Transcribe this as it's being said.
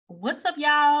What's up,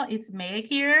 y'all? It's Meg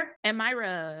here. And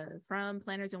Myra from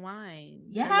Planners and Wine.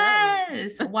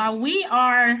 Yes. While we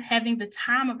are having the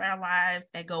time of our lives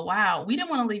at Go Wild, we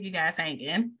didn't want to leave you guys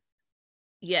hanging.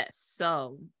 Yes.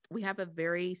 So we have a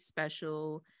very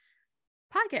special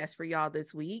podcast for y'all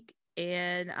this week.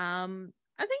 And I think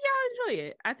y'all enjoy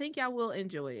it. I think y'all will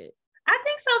enjoy it. I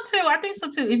think so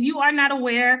too. If you are not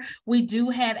aware, we do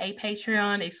have a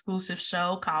Patreon exclusive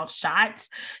show called Shots.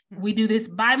 We do this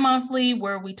bi-monthly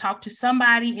where we talk to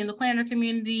somebody in the planner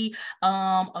community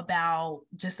about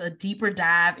just a deeper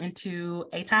dive into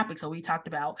a topic. So we talked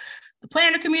about the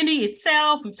planner community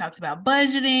itself. We've talked about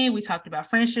budgeting. We talked about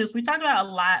friendships. We talked about a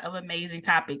lot of amazing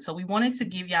topics. So we wanted to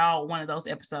give y'all one of those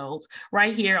episodes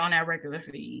right here on our regular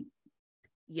feed.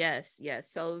 Yes.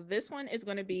 So this one is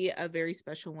going to be a very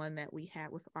special one that we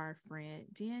had with our friend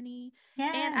Danny.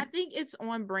 Yes. And I think it's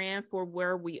on brand for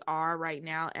where we are right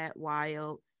now at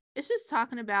Wild. It's just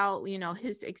talking about,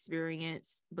 his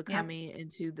experience becoming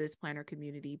into this planner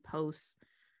community post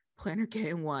Planner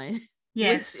Getting One.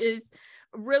 Yes. Which is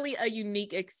really a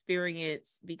unique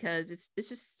experience because it's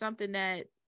just something that,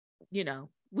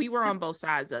 we were on both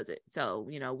sides of it. So,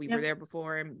 we were there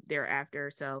before and thereafter.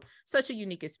 So such a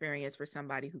unique experience for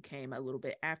somebody who came a little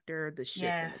bit after the shift.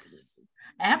 Yes,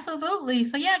 absolutely.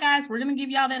 So yeah, guys, we're going to give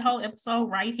y'all that whole episode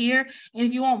right here. And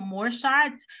if you want more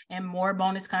shots and more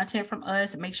bonus content from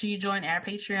us, make sure you join our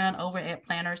Patreon over at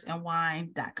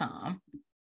plannersandwine.com.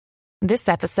 This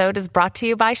episode is brought to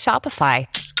you by Shopify.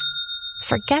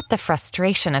 Forget the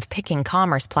frustration of picking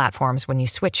commerce platforms when you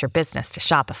switch your business to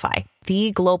Shopify,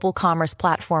 the global commerce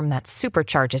platform that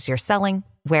supercharges your selling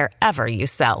wherever you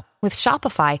sell. With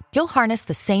Shopify, you'll harness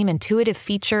the same intuitive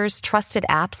features, trusted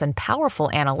apps, and powerful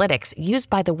analytics used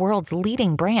by the world's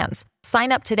leading brands.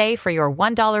 Sign up today for your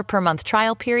 $1 per month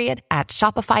trial period at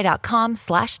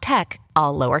shopify.com/tech,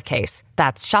 all lowercase.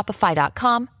 That's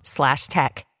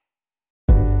shopify.com/tech.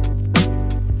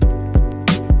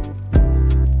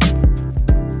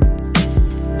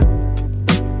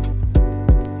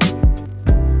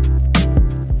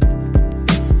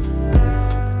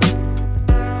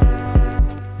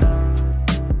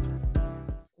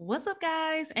 What's up,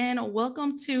 guys, and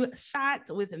welcome to Shots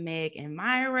with Meg and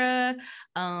Myra,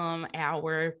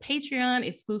 our Patreon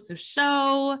exclusive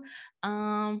show.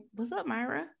 What's up,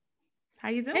 Myra? How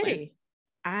you doing? Hey,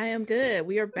 I am good.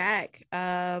 We are back.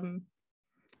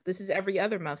 This is every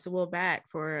other month, so we're back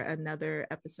for another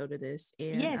episode of this,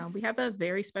 and we have a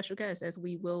very special guest, as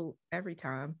we will every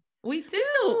time. We do. We're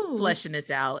still fleshing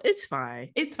this out. It's fine.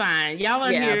 Y'all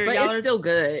are here, but y'all it's are still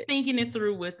good. Thinking it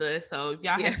through with us. So if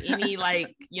y'all have any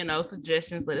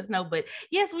suggestions, let us know. But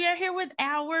yes, we are here with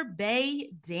our bae,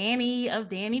 Danny of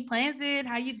Danny Plans It.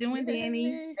 How you doing,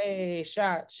 Danny? Hey,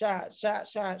 shot. I can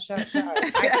sing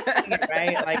it,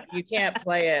 right? Like, you can't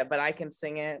play it, but I can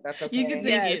sing it. That's okay. You can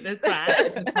sing it. That's fine.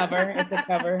 It's a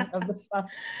cover of the song.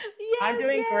 Yes, I'm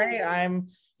doing great. I'm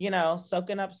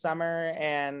soaking up summer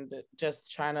and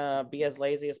just trying to be as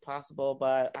lazy as possible,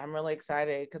 but I'm really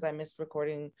excited because I missed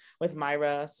recording with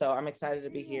Myra, so I'm excited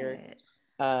to be here.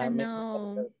 I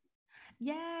know.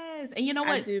 Yes. And you know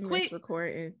what? I do miss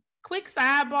recording. Quick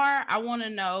sidebar, I want to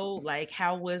know,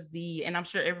 how was and I'm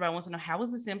sure everybody wants to know, how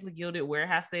was the Simply Gilded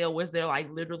warehouse sale? Was there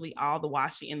literally all the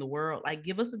washi in the world?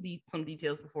 Give us some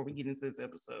details before we get into this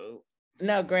episode.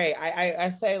 No, great. I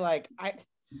say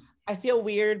I feel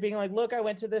weird being look, I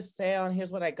went to this sale and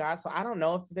here's what I got. So I don't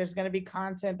know if there's going to be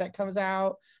content that comes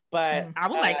out, but I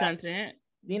would like content.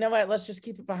 You know what? Let's just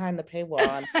keep it behind the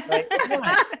paywall.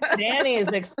 Danny is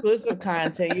exclusive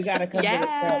content. You got to come to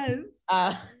the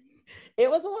show. It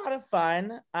was a lot of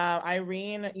fun.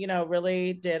 Irene,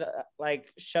 really did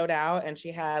showed out, and she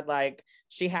unveiled,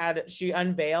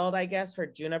 I guess, her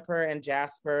Juniper and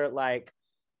Jasper,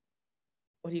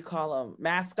 what do you call them?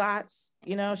 Mascots.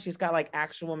 She's got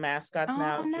actual mascots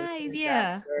now. Oh, nice.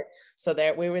 Yeah. So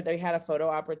they had a photo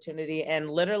opportunity, and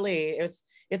literally it's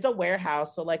a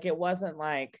warehouse. So it wasn't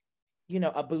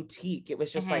a boutique. It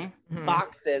was just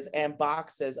boxes and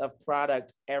boxes of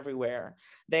product everywhere.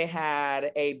 They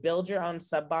had a build your own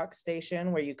sub box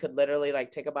station where you could literally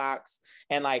take a box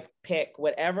and pick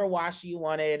whatever washi you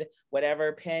wanted,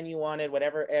 whatever pen you wanted,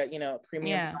 whatever,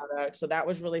 premium product. So that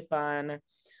was really fun.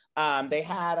 They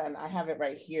had, and I have it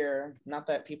right here, not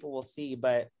that people will see,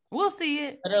 but we'll see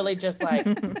it. Literally just buy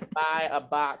a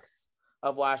box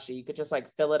of washi. You could just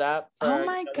fill it up for oh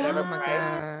my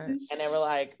god. And they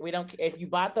were we don't, if you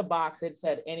bought the box, it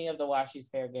said any of the washi's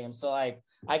fair game. So I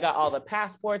got all the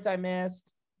passports I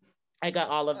missed. I got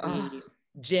all of the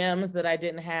gems that I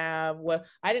didn't have. Well,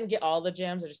 I didn't get all the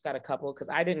gems. I just got a couple because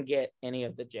I didn't get any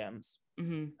of the gems.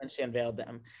 when she unveiled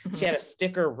them. She had a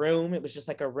sticker room. It was just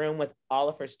like a room with all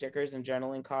of her stickers and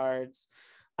journaling cards.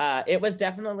 It was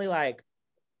definitely like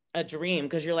a dream,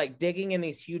 because you're like digging in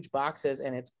these huge boxes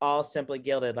and it's all Simply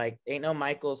Gilded. Like, ain't no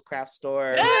Michael's craft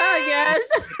store. Yes.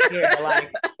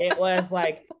 Like, it was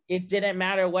like, it didn't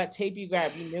matter what tape you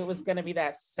grabbed, you knew it was going to be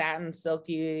that satin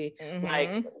silky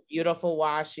like beautiful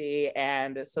washi.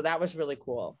 And so that was really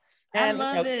cool. And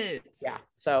I love it. Yeah,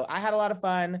 so I had a lot of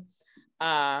fun.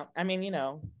 I mean, you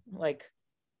know, like,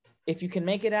 if you can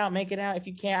make it out, if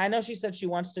you can't. I know she said she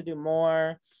wants to do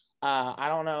more. I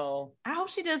don't know. I hope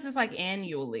she does this like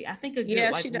annually. I think she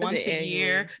once does a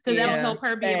year, because that will help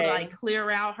her be able to like clear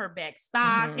out her back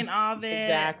stock and all that.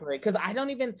 Exactly, because I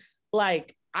don't even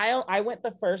like. I went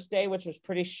the first day, which was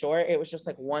pretty short. It was just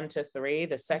like 1 to 3.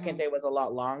 The second day was a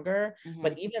lot longer.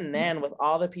 But even then, with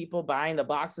all the people buying the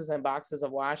boxes and boxes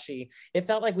of washi, it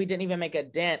felt like we didn't even make a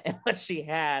dent in what she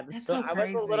had. So I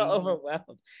was a little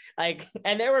overwhelmed. Like,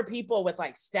 and there were people with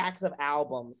like stacks of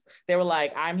albums. They were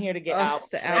like, "I'm here to get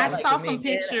albums." I saw some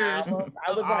pictures.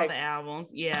 I was like, all the albums.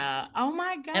 Yeah. Oh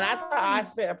my god. And I thought I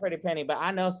spent a pretty penny, but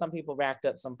I know some people racked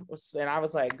up some, and I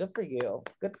was like, "Good for you.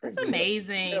 Good for you." That's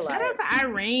amazing. Shout out to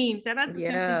Irene. Shout out to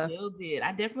Simply Gilded.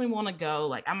 I definitely want to go.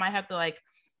 Like, I might have to like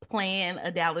plan a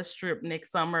Dallas trip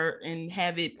next summer and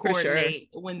have it coordinate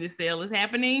when the sale is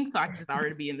happening, so I can just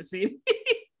already be in the city.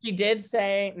 She did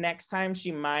say next time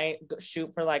she might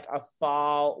shoot for like a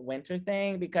fall winter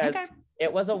thing, because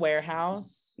it was a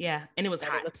warehouse. Yeah, and it was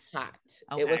hot. It was hot.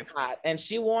 Okay. It was hot, and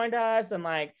she warned us, and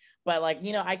like, but like,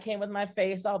 you know, I came with my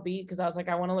face all beat because I was like,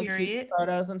 I want to look cute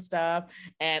photos and stuff,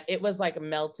 and it was like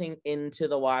melting into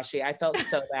the washi. I felt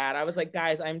so bad. I was like,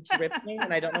 guys, I'm dripping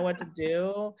and I don't know what to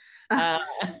do.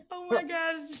 Oh my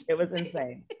gosh, it was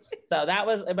insane. So that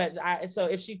was, so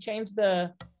if she changed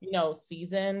the, you know,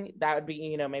 season, that would be,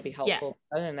 you know, maybe helpful.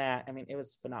 Other than that, I mean, it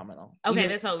was phenomenal. Okay,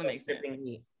 that totally makes sense.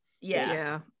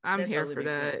 Yeah, I'm here for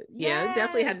that. Yeah,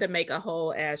 definitely had to make a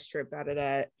whole ass trip out of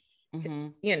that.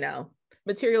 You know,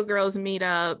 Material Girls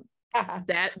Meetup,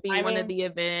 that be one of the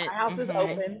events. My house is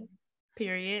open.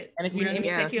 Period. And if you need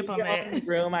to take you up on that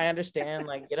room, I understand.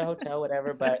 Like, get a hotel,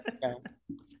 whatever. But you know.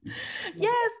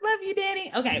 Yes, love you,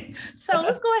 Danny. Okay, so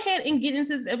let's go ahead and get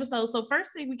into this episode. So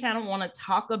first thing we kind of want to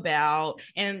talk about,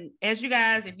 and as you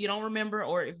guys, if you don't remember,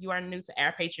 or if you are new to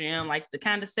our Patreon, like the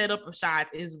kind of setup of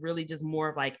Shots is really just more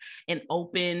of like an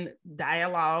open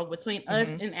dialogue between us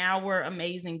and our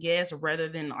amazing guests, rather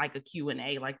than like a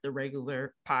Q&A like the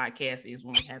regular podcast is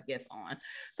when we have guests on.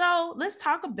 So let's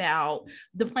talk about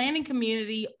the planning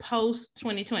community post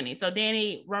 2020. So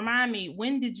Danny, remind me,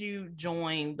 when did you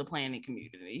join the planning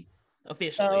community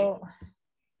officially? So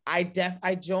I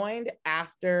joined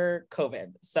after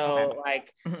COVID. So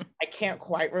like I can't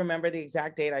quite remember the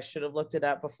exact date. I should have looked it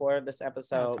up before this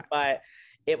episode, but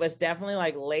it was definitely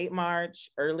like late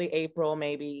March, early April,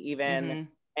 maybe even.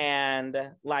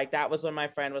 And like that was when my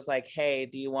friend was like, "Hey,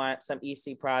 do you want some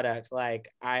EC product? Like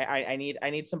I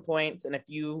need some points, and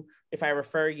if I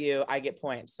refer you, I get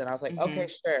points." And I was like, "Okay,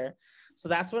 sure." So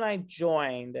that's when I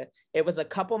joined. It was a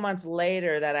couple months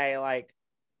later that I like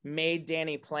made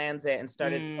Danny Plans It and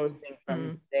started posting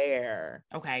from there.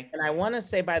 Okay. And I want to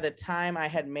say by the time I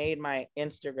had made my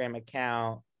Instagram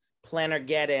account,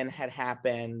 Plannergeddon had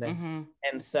happened.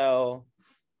 And so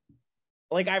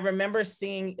like, I remember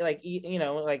seeing like, you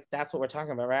know, like that's what we're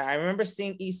talking about, right? I remember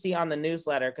seeing EC on the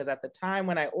newsletter, because at the time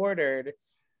when I ordered,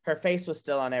 her face was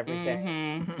still on everything.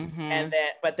 And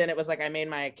then it was like, I made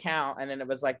my account, and then it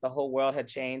was like the whole world had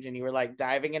changed, and you were like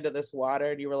diving into this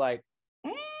water, and you were like,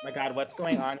 "Oh my God, what's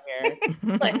going on here?"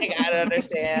 Like, I don't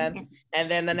understand.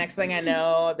 And then the next thing I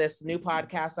know, this new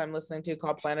podcast I'm listening to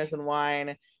called Planners and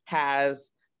Wine has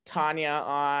Tanya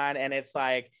on, and it's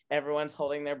like everyone's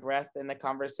holding their breath in the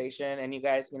conversation, and you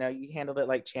guys, you know, you handled it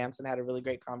like champs and had a really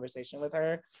great conversation with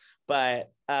her.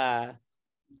 But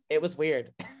it was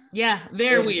weird. Yeah,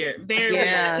 very weird. Very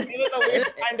weird. It was a weird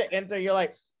time to enter. You're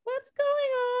like, what's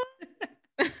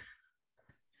going on?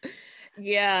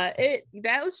 Yeah,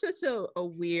 that was just a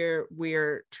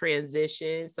weird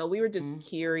transition. So we were just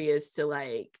curious to,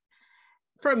 like,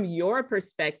 from your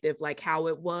perspective, like how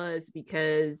it was,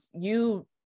 because you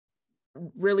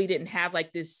really didn't have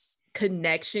like this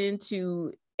connection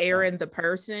to Aaron the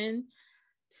person.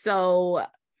 So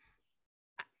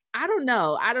I don't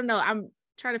know. I'm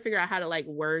trying to figure out how to like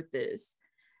word this.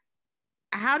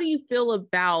 How do you feel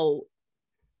about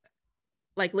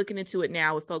like looking into it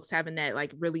now with folks having that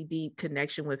like really deep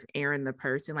connection with Aaron the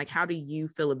person? Like, how do you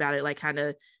feel about it? Like, kind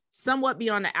of somewhat be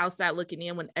on the outside looking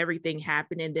in when everything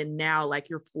happened, and then now like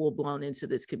you're full blown into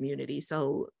this community.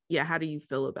 So yeah, how do you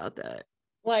feel about that?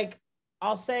 Like,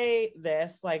 I'll say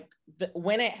this, like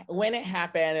when it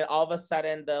happened and all of a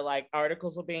sudden the like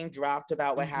articles were being dropped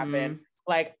about what happened,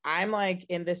 like I'm like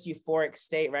in this euphoric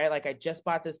state, right? Like I just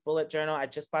bought this bullet journal, I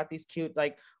just bought these cute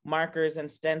like markers and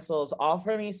stencils all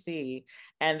from EC,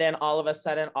 and then all of a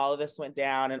sudden all of this went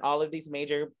down, and all of these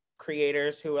major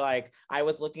creators who were like, I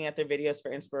was looking at their videos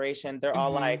for inspiration, they're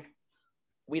all like,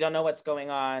 we don't know what's going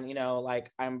on, you know, like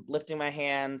I'm lifting my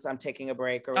hands, I'm taking a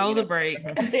break, or the break.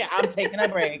 Yeah, I'm taking a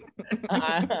break.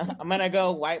 I'm gonna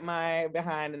go wipe my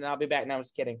behind and then I'll be back. No, I'm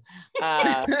just kidding.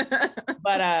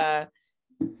 But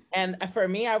and for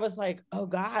me, I was like, oh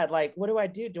God, like what do I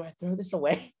do? Do I throw this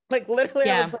away? Like literally,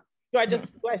 I was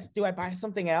like, do I buy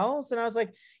something else? And I was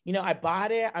like, you know, I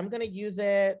bought it, I'm gonna use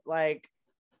it. Like,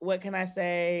 what can I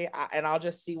say? And I'll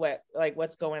just see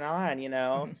what's going on, you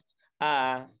know.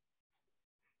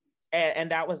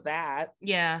 And that was that.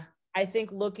 Yeah. I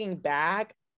think looking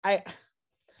back, I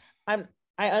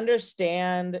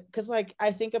understand, because like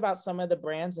I think about some of the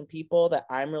brands and people that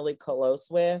I'm really close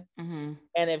with, and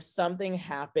if something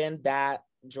happened that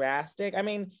drastic, I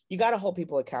mean, you got to hold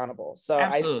people accountable. So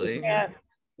absolutely.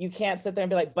 You can't sit there and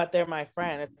be like, but they're my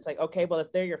friend. It's like, okay, well,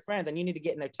 if they're your friend, then you need to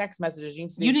get in their text messages.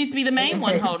 You need to be the main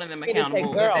one holding them accountable. Say,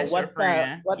 girl, what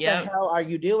the hell are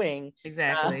you doing?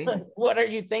 Exactly. What are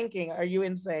you thinking? Are you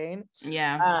insane?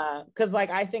 Yeah. Because like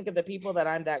I think of the people that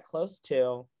I'm that close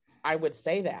to, I would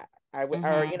say that. I would,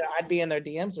 or you know, I'd be in their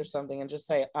DMs or something and just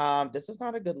say, this is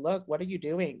not a good look. What are you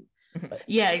doing?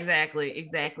 Yeah, exactly.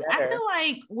 I feel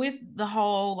like with the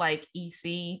whole like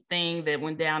EC thing that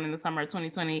went down in the summer of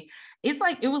 2020, it's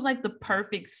like it was like the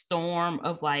perfect storm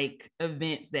of like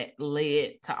events that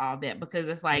led to all that, because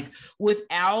it's like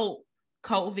without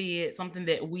COVID, something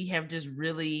that we have just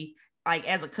really, like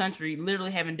as a country,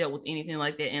 literally haven't dealt with anything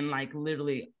like that in like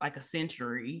literally like a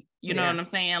century. You know what I'm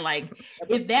saying? Like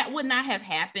if that would not have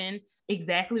happened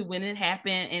exactly when it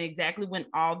happened, and exactly when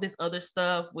all this other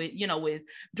stuff with, you know, with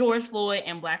George Floyd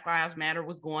and Black Lives Matter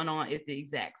was going on at the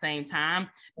exact same time,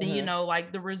 then, you know,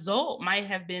 like the result might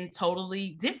have been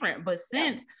totally different. But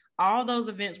since all those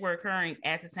events were occurring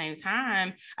at the same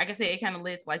time, like I said, it kind of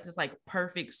led to like this like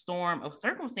perfect storm of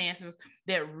circumstances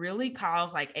that really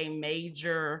caused like a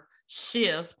major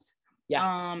shift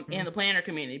in the planner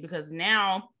community, because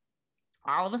now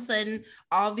all of a sudden,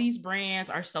 all these brands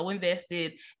are so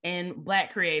invested in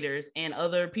Black creators and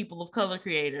other people of color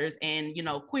creators and, you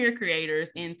know, queer creators,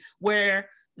 and where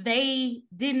they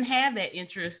didn't have that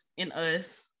interest in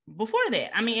us before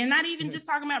that. I mean, and not even just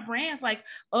talking about brands, like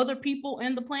other people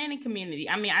in the planning community.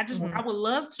 I mean, I would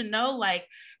love to know like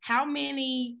how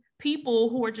many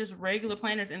people who are just regular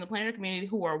planners in the planner community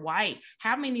who are white,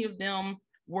 how many of them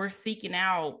were seeking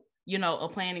out, you know, a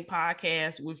planning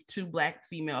podcast with 2 Black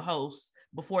female hosts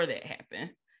before that happened.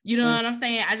 You know what I'm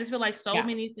saying? I just feel like so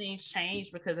many things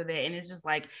changed because of that. And it's just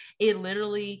like, it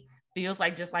literally feels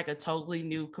like just like a totally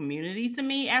new community to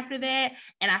me after that.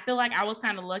 And I feel like I was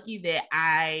kind of lucky that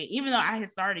even though I had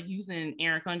started using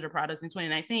Erin Condren products in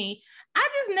 2019, I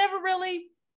just never really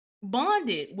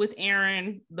bonded with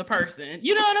Erin, the person.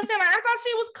 You know what I'm saying? Like, I thought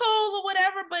she was cool or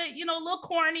whatever, but, you know, a little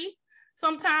corny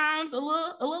sometimes, a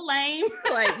little lame.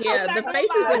 Like, yeah, the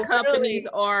faces of companies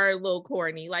are a little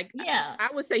corny. Like, I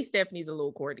would say Stephanie's a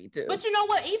little corny too. But you know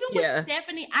what? Even with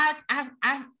Stephanie,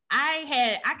 I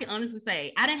can honestly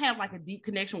say I didn't have like a deep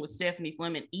connection with Stephanie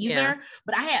Fleming either,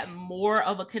 but I had more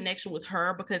of a connection with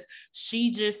her because she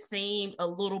just seemed a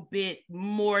little bit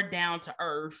more down to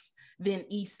earth than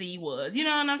EC was. You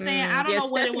know what I'm saying? I don't know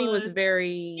what Stephanie it was.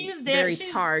 very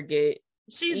Target.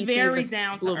 She's very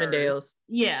down to Bloomingdale's.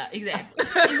 Yeah, exactly.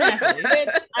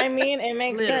 I mean, it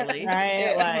makes sense,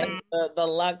 right? Like the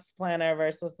Luxe planner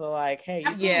versus the like, hey,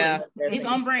 it's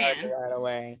on brand right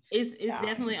away. It's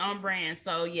definitely on brand.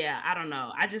 So yeah, I don't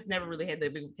know. I just never really had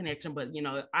that big connection, but you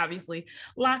know, obviously,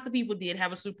 lots of people did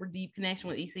have a super deep connection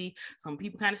with EC. Some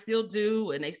people kind of still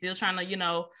do, and they still trying to, you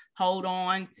know, hold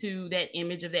on to that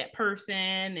image of that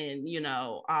person and, you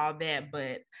know, all that.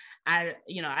 But I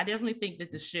definitely think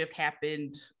that the shift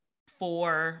happened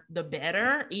for the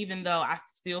better, even though I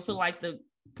still feel like the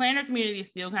planner community is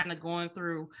still kind of going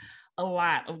through a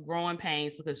lot of growing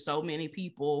pains because so many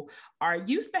people are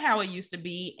used to how it used to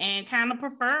be and kind of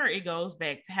prefer it goes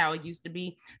back to how it used to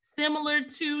be, similar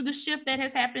to the shift that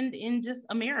has happened in just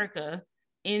America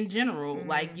in general.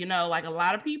 Like, you know, like a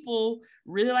lot of people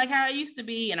really like how it used to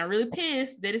be and are really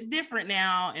pissed that it's different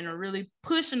now and are really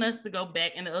pushing us to go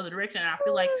back in the other direction. And I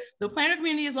feel like the planner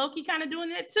community is low-key kind of doing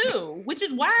that too, which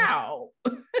is wow.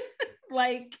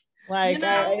 like you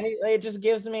know? It just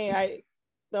gives me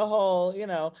the whole, you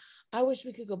know, I wish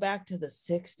we could go back to the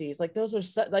 60s. Like those were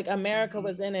like America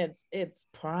was in its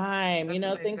prime. That's, you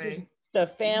know, things the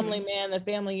family man, the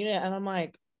family unit. And I'm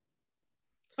like,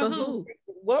 for who?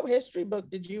 What history book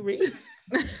did you read?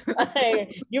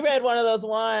 Like, you read one of those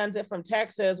ones from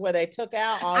Texas where they took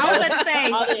out all. I was going to say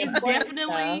it's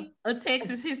definitely stuff. A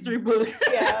Texas history book.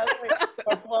 Yeah,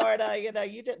 or Florida.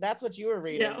 That's what you were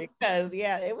reading, because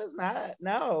it was not.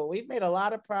 No, we've made a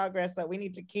lot of progress that we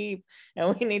need to keep,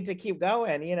 and we need to keep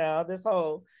going. This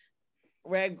whole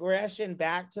regression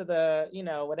back to the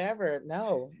whatever.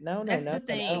 That's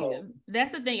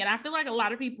the thing, and I feel like a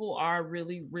lot of people are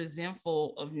really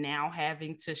resentful of now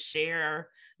having to share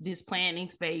this planning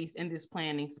space and this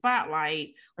planning spotlight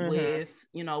with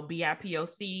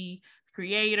BIPOC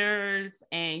creators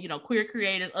and queer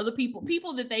creators, other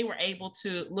people that they were able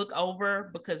to look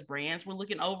over because brands were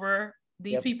looking over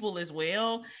these people as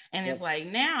well. And it's like,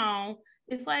 now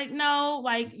it's like, no,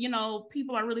 like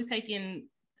people are really paying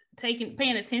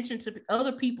attention to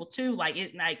other people too,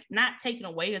 like not taking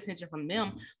away attention from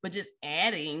them, but just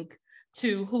adding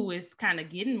to who is kind of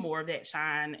getting more of that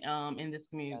shine in this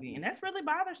community. And that's really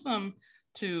bothersome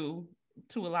to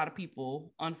a lot of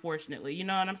people, unfortunately. You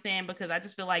know what I'm saying? Because I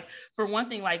just feel like, for one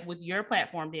thing, like with your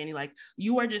platform, Danny, like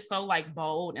you are just so like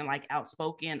bold and like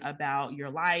outspoken about your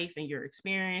life and your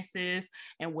experiences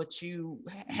and what you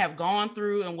have gone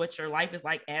through and what your life is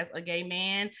like as a gay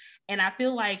man. And I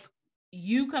feel like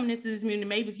you coming into this community,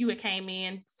 maybe if you had came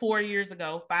in 4 years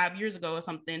ago, 5 years ago or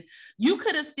something, you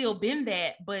could have still been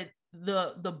that, but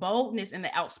the boldness and the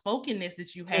outspokenness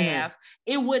that you have,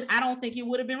 I don't think it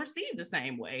would have been received the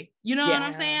same way. You know what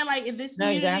I'm saying? Like, if this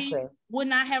community would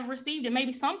not have received it,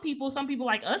 maybe some people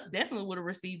like us definitely would have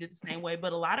received it the same way,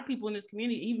 but a lot of people in this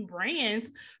community, even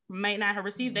brands, may not have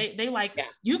received. They like,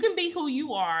 you can be who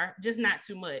you are, just not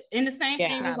too much. And the same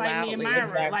thing is like me and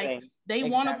Myra, like they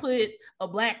want to put a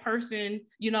Black person,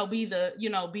 be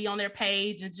on their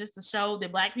page, and just to show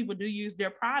that Black people do use their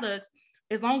products,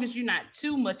 as long as you're not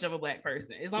too much of a Black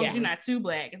person, as long as you're not too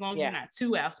Black, as long as you're not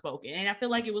too outspoken. And I feel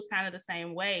like it was kind of the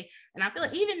same way. And I feel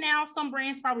like even now, some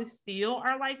brands probably still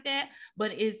are like that,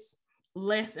 but it's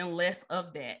less and less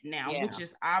of that now, which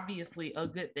is obviously a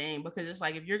good thing, because it's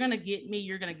like, if you're going to get me,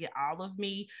 you're going to get all of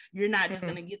me. You're not just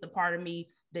going to get the part of me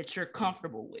that you're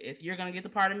comfortable with. You're going to get the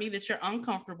part of me that you're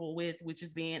uncomfortable with, which is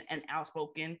being an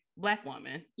outspoken Black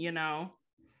woman,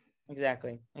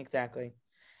 Exactly.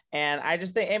 And I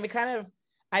just think, and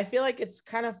I feel like it's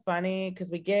kind of funny because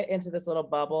we get into this little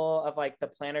bubble of like the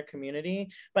planner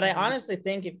community, but I honestly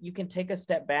think if you can take a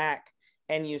step back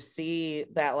and you see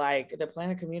that like the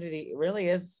planner community really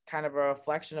is kind of a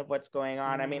reflection of what's going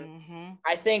on. I mean,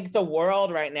 I think the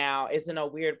world right now is in a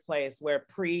weird place where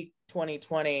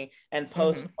pre-2020 and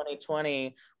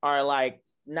post-2020 are like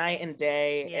night and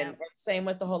day. And same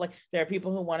with the whole, like, there are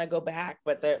people who want to go back,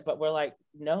 but we're like,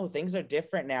 no, things are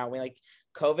different now. We like,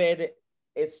 COVID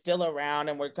is still around,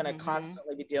 and we're going to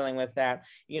constantly be dealing with that.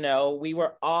 We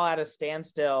were all at a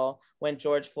standstill when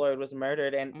George Floyd was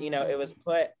murdered, and it was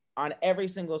put on every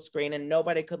single screen and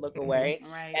nobody could look away,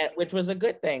 which was a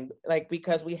good thing, like,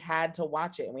 because we had to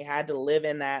watch it and we had to live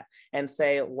in that and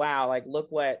say, wow, like, look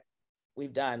what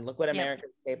we've done, look what America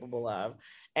is capable of.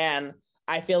 And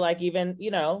I feel like, even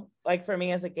like for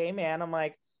me as a gay man, I'm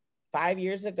like, 5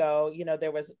 years ago,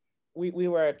 there was we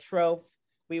were a trope.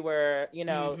 We were,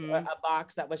 a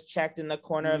box that was checked in the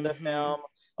corner of the film.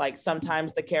 Like,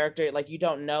 sometimes the character, like, you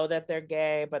don't know that they're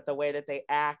gay, but the way that they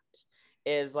act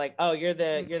is like, oh, you're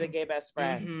the gay best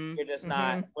friend. You're just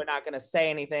not, we're not going to say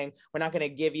anything. We're not going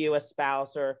to give you a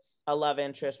spouse or a love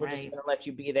interest. We're just going to let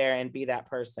you be there and be that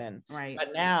person. But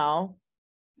now,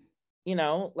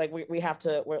 like we have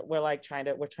to, we're trying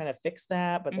to fix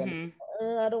that, but then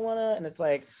I don't want to. And it's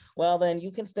like, well, then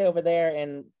you can stay over there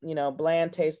and,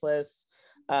 bland, tasteless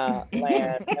land,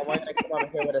 and we're gonna come over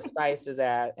here where the spice is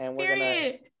at, and we're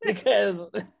gonna, because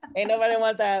ain't nobody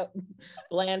want that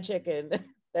bland chicken.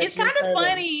 It's kind of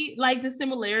funny, like, the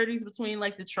similarities between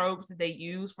like the tropes that they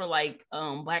use for like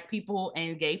Black people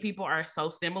and gay people are so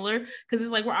similar, because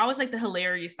it's like we're always like the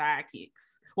hilarious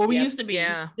sidekicks. Well, we used to be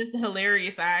just the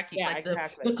hilarious sidekicks, like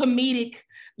the comedic,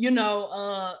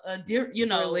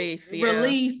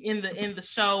 relief in the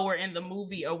show or in the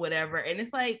movie or whatever. And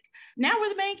it's like, now we're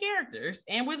the main characters,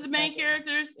 and we're the main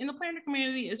characters in the planner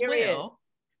community as well.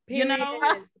 And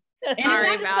it's not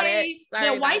to say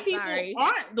that white people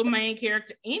aren't the main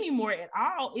character anymore at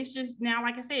all. It's just now,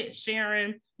 like I said,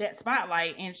 sharing that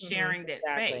spotlight and sharing that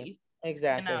space.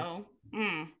 Exactly.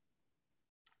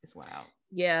 It's wild.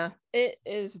 Yeah, it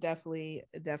is definitely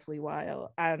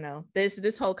wild. I don't know.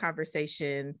 This whole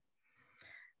conversation,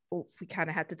 we kind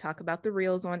of have to talk about the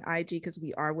reels on IG because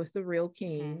we are with the Real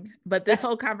King. But this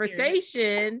whole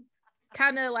conversation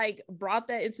kind of like brought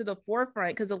that into the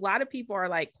forefront, because a lot of people are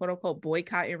like, quote unquote,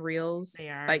 boycotting reels. They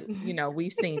are. Like, you know,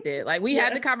 we've seen it. Like, we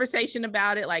had the conversation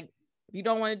about it. Like, if you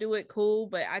don't want to do it, cool.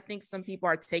 But I think some people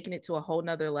are taking it to a whole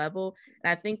nother level.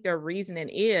 And I think their reasoning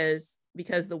is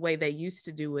because the way they used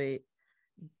to do it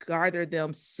garnered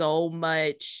them so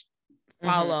much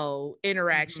follow,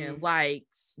 interaction,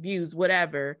 likes, views,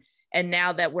 whatever. And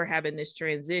now that we're having this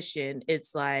transition,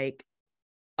 it's like,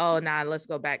 oh, nah, let's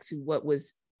go back to what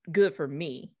was good for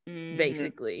me,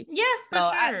 basically. Yeah,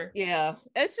 for sure.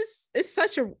 It's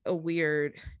such a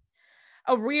weird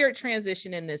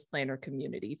transition in this planner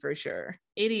community, for sure.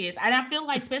 It is. And I feel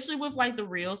like, especially with like the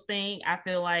Reels thing, I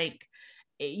feel like,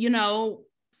 you know,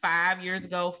 5 years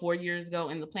ago, 4 years ago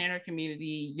in the planner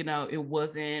community, you know, it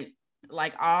wasn't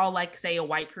like all, like, say, a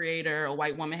white creator, a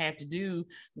white woman had to do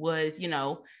was, you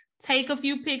know, take a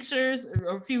few pictures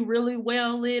or a few really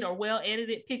well lit or well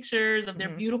edited pictures of their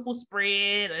beautiful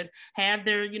spread, and have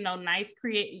their, you know, nice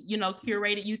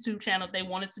curated YouTube channel if they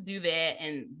wanted to do that,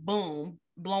 and boom,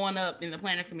 blowing up in the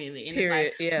planner community. And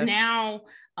it's like, now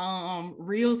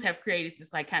Reels have created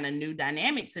this like kind of new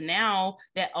dynamic. So now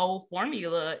that old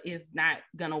formula is not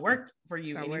gonna work for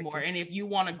you anymore. And if you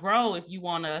want to grow, if you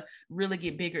want to really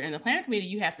get bigger in the planner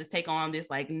community, you have to take on this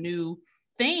like new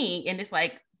thing. And it's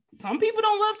like, some people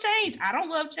don't love change. I don't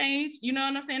love change. You know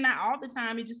what I'm saying? Not all the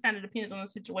time. It just kind of depends on the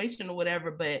situation or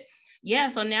whatever. But yeah,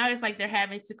 so now it's like they're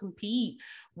having to compete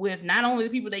with not only the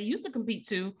people they used to compete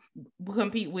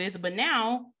with, but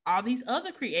now all these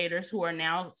other creators who are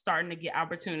now starting to get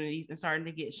opportunities and starting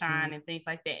to get shine and things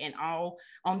like that. And all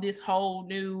on this whole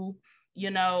new,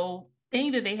 you know,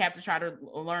 thing that they have to try to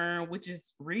learn, which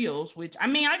is Reels, which, I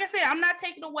mean, like I said, I'm not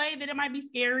taking away that it might be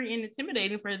scary and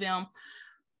intimidating for them.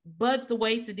 But the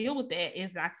way to deal with that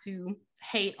is not to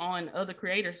hate on other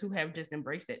creators who have just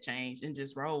embraced that change and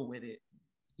just roll with it.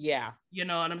 Yeah. You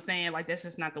know what I'm saying? Like, that's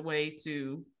just not the way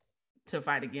to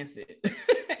fight against it.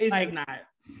 It's like, not.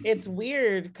 It's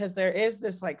weird because there is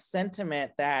this like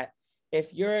sentiment that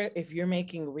if you're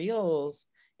making Reels,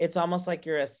 it's almost like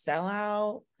you're a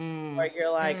sellout or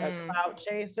you're like a clout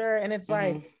chaser. And it's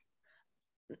like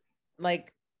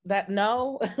that.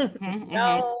 No,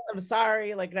 no, I'm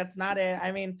sorry. Like, that's not it.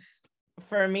 I mean,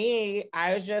 for me,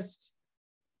 I was just,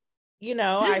 you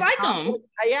know, I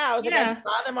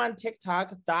saw them on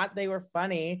TikTok, thought they were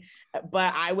funny,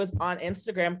 but I was on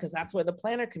Instagram because that's where the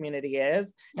planner community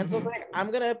is. And so it's like,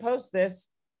 I'm going to post this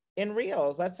in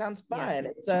Reels. That sounds fun.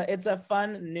 Yeah. It's a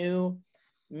fun new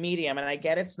medium. And I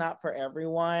get it's not for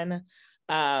everyone.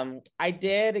 I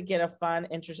did get an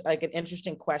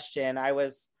interesting question. I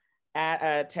was at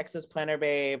a Texas Planner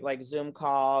Babe like Zoom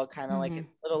call, kind of like a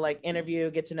little like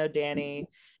interview, get to know Danny.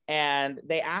 And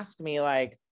they asked me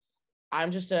like,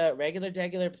 I'm just a regular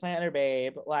Planner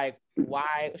Babe. Like,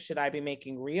 why should I be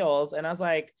making Reels? And I was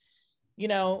like, you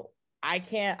know,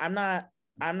 I'm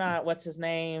not, what's his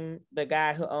name? The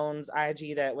guy who owns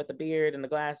IG, that with the beard and the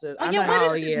glasses. What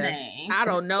is his name? I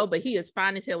don't know, but he is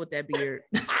fine as hell with that beard.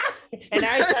 And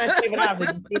now he's trying to shave it off.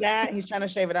 Did you see that? He's trying to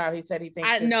shave it off. He said he thinks.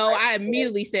 I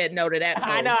immediately said no to that post.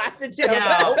 I know. After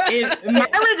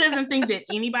Myla doesn't think that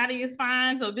anybody is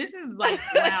fine. So this is like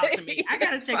wow to me. I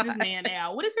gotta check this man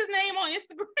out. What is his name on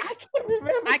Instagram? I can't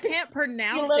remember. I can't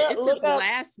pronounce it. It's his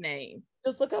last name.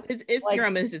 Just look up his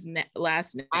Instagram is his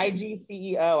last name.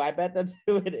 IGCEO. I bet that's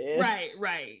who it is.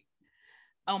 Right.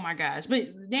 Oh my gosh.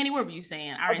 But Danny, what were you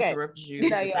saying? I interrupted you.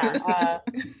 No, yeah.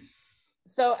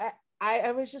 So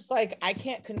I was just like, I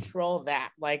can't control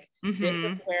that. Like, this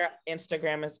is where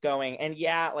Instagram is going. And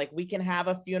yeah, like, we can have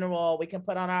a funeral, we can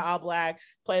put on our all black,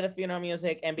 play the funeral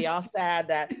music, and be all sad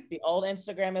that the old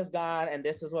Instagram is gone and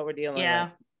this is what we're dealing with.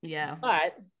 Yeah.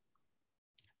 But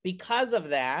because of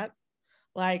that,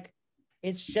 like,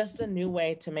 it's just a new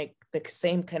way to make the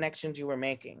same connections you were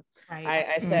making. Right.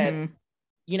 I said,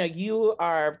 you know, you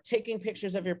are taking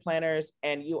pictures of your planners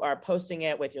and you are posting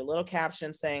it with your little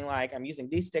caption saying like, I'm using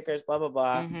these stickers, blah, blah,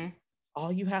 blah.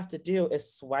 All you have to do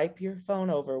is swipe your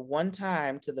phone over one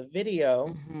time to the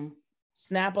video,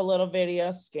 snap a little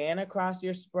video, scan across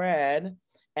your spread,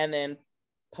 and then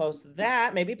post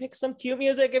that. Maybe pick some cute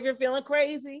music if you're feeling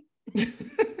crazy.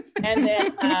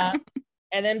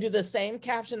 And then do the same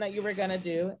caption that you were going to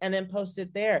do and then post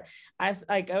it there. I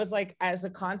was like, as a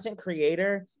content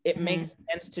creator, it makes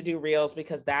sense to do Reels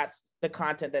because that's the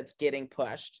content that's getting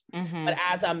pushed. But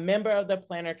as a member of the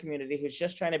planner community who's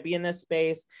just trying to be in this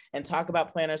space and talk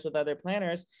about planners with other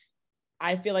planners,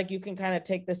 I feel like you can kind of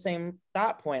take the same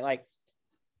thought point. Like,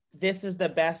 this is the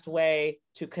best way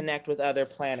to connect with other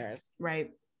planners.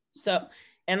 Right. So,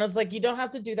 and I was like, you don't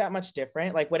have to do that much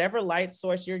different. Like, whatever light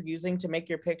source you're using to make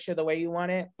your picture the way you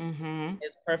want it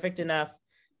is perfect enough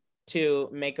to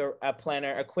make a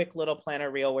planner, a quick little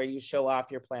planner reel where you show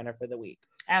off your planner for the week.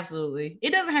 Absolutely. It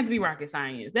doesn't have to be rocket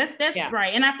science. That's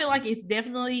right. And I feel like it's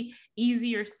definitely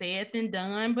easier said than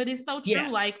done, but it's so true. Yeah.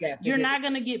 Like you're not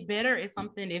going to get better at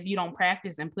something if you don't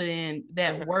practice and put in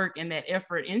that work and that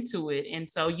effort into it. And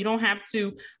so you don't have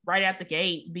to right out the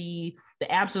gate be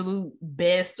the absolute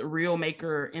best reel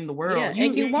maker in the world. Yeah,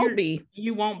 and you won't be.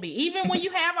 You won't be. Even when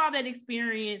you have all that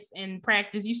experience and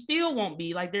practice, you still won't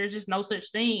be. Like there's just no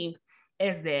such thing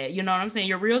as that. You know what I'm saying?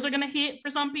 Your reels are going to hit for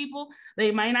some people.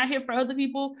 They might not hit for other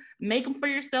people. Make them for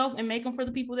yourself and make them for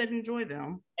the people that enjoy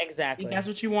them. Exactly. That's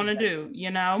what you want to do,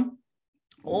 you know?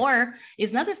 Or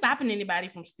it's nothing stopping anybody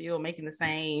from still making the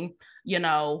same, you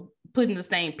know, putting the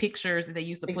same pictures that they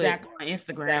used to put on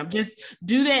Instagram. Just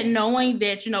do that knowing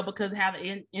that, you know, because how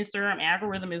the Instagram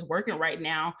algorithm is working right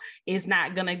now, it's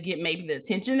not going to get maybe the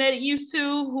attention that it used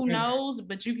to. Who knows?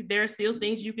 But there are still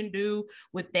things you can do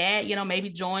with that. You know, maybe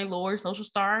join Lord Social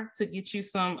Star to get you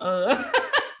some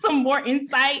some more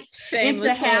insight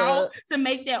into how to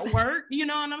make that work. You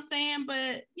know what I'm saying?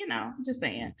 But, you know, I'm just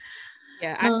saying.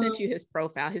 Yeah, I sent you his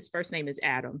profile. His first name is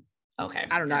Adam. Okay.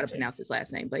 I don't know how to pronounce his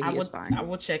last name, but he is fine. I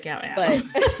will check out Adam.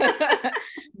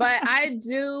 But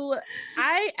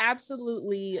I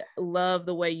absolutely love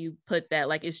the way you put that.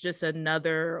 Like, it's just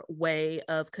another way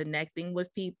of connecting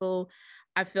with people.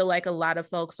 I feel like a lot of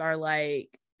folks are like,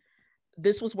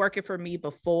 this was working for me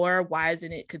before. Why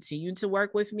isn't it continuing to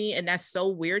work with me? And that's so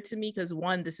weird to me because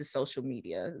one, this is social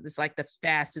media. It's like the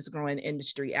fastest growing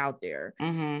industry out there.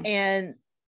 And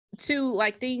two,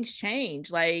 like things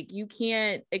change. Like you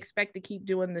can't expect to keep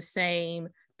doing the same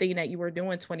thing that you were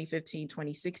doing 2015,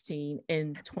 2016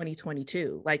 in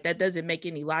 2022. Like that doesn't make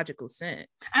any logical sense.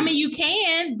 I mean, you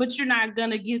can, but you're not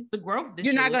going to get the growth that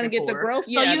you're not going to get the growth.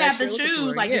 So you have to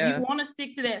choose. Like if you want to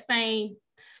stick to that same,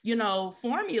 you know,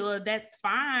 formula, that's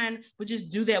fine, but just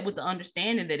do that with the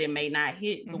understanding that it may not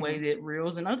hit the way that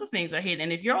reels and other things are hitting.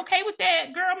 And if you're okay with that,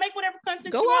 girl, make whatever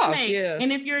content you want to make. Yeah.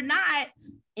 And if you're not,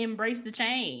 embrace the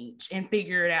change and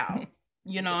figure it out.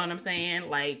 You know what I'm saying?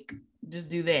 Like, just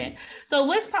do that. So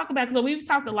let's talk about, so we've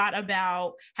talked a lot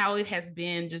about how it has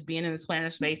been just being in this planner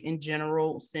space in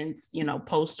general since, you know,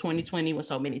 post 2020 with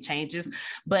so many changes.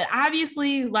 But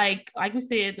obviously, like we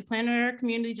said, the planner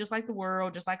community, just like the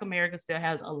world, just like America, still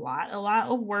has a lot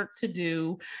of work to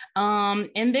do.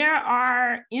 And there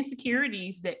are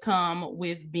insecurities that come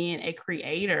with being a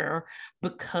creator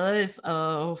because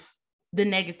of the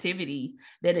negativity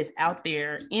that is out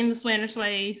there in the planner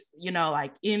space, you know,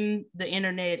 like in the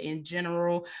internet in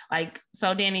general. Like,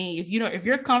 so Danny, if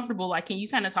you're comfortable, like, can you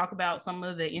kind of talk about some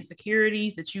of the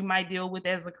insecurities that you might deal with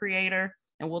as a creator?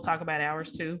 And we'll talk about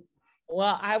ours too.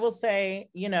 Well, I will say,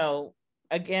 you know,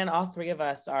 again, all three of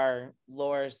us are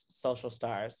Laura's social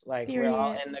stars. Like we're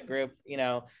all in the group, you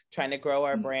know, trying to grow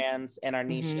our brands and our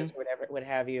niches, whatever, what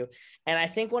have you. And I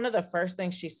think one of the first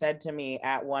things she said to me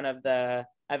at one of the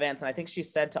events, and I think she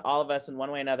said to all of us in one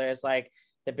way or another, is like,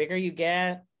 the bigger you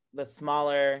get, the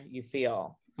smaller you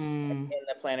feel in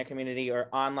the planner community or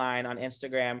online on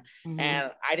Instagram. And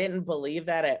I didn't believe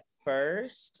that at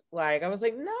first. Like I was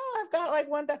like, no, I've got like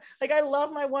 1,000, like I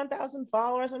love my 1,000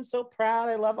 followers. I'm so proud.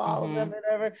 I love all of them,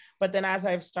 whatever. But then as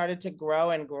I've started to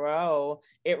grow and grow,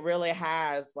 it really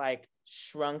has like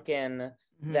shrunken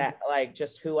that, like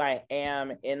just who I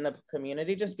am in the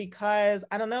community, just because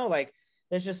I don't know, like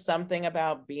there's just something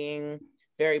about being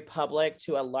very public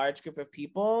to a large group of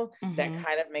people that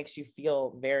kind of makes you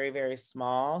feel very, very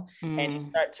small. And you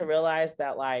start to realize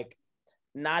that like,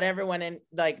 not everyone in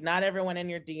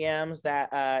your DMs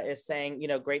that is saying, you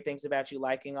know, great things about you,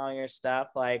 liking all your stuff.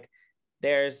 Like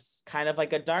there's kind of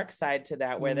like a dark side to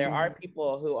that where there are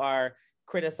people who are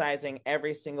criticizing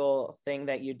every single thing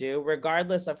that you do,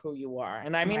 regardless of who you are.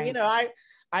 And I mean, you know,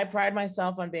 I pride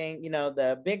myself on being, you know,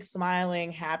 the big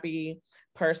smiling, happy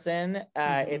person.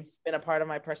 It's been a part of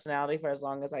my personality for as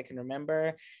long as I can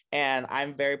remember. And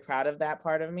I'm very proud of that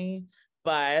part of me.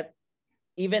 But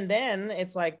even then,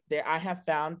 it's like I have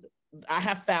found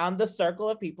the circle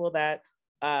of people that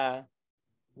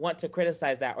want to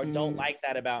criticize that or don't like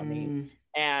that about me.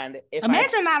 And if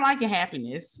imagine not liking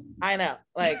happiness. I know,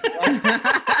 like,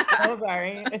 I'm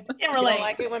sorry. You don't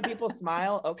like it when people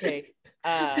smile? Okay,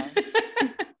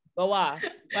 go off.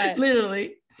 But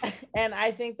literally, and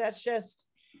I think that's just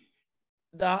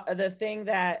the thing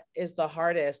that is the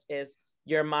hardest is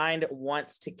your mind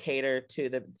wants to cater to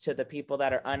the people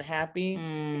that are unhappy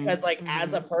because like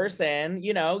as a person,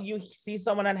 you know, you see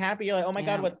someone unhappy, you're like, oh my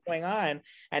God, what's going on?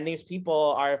 And these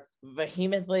people are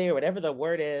vehemently, or whatever the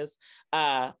word is,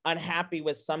 unhappy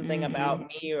with something about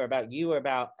me or about you or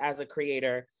about as a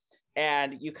creator.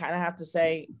 And you kind of have to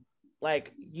say,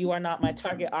 like, you are not my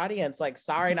target audience. Like,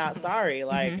 sorry, not sorry.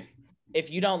 Like,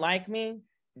 if you don't like me,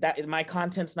 that my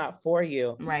content's not for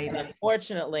you. Right. And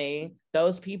unfortunately,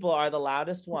 those people are the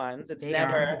loudest ones. It's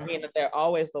I mean, they're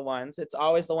always the ones. It's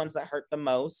always the ones that hurt the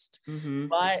most.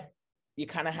 But you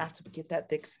kind of have to get that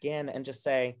thick skin and just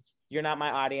say, you're not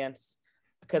my audience.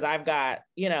 Because I've got,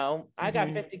 you know, I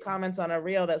got 50 comments on a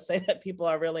reel that say that people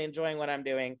are really enjoying what I'm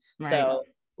doing. Right. So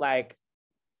like,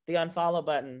 the unfollow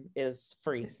button is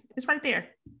free. It's right there.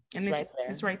 And right there.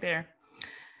 It's right there.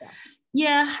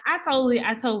 Yeah, I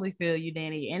totally feel you,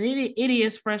 Danny. And it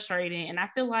is frustrating. And I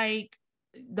feel like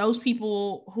those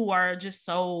people who are just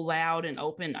so loud and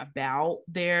open about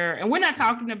and we're not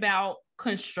talking about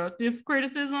constructive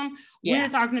criticism. We're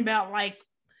talking about like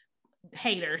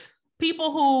haters.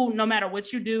 People who, no matter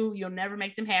what you do, you'll never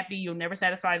make them happy. You'll never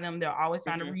satisfy them. They'll always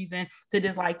find a reason to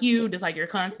dislike you, dislike your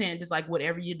content, dislike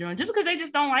whatever you're doing, just because they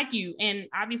just don't like you. And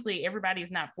obviously, everybody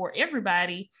is not for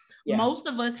everybody. Yeah. Most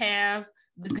of us have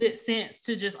the good sense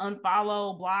to just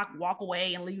unfollow, block, walk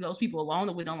away, and leave those people alone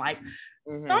that we don't like.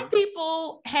 Some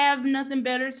people have nothing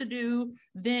better to do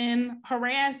than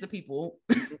harass the people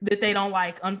that they don't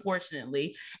like,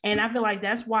 unfortunately. And I feel like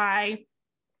that's why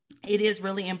it is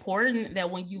really important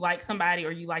that when you like somebody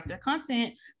or you like their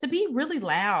content, to be really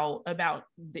loud about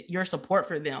your support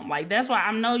for them. Like, that's why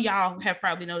I know y'all have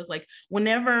probably noticed, like,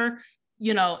 whenever,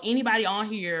 you know, anybody on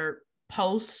here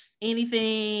posts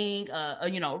anything,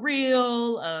 you know,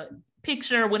 reel,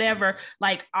 picture, whatever,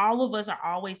 like, all of us are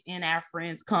always in our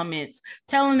friends' comments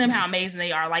telling them how amazing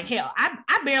they are. Like, hell, I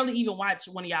barely even watch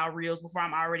one of y'all reels before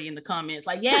I'm already in the comments.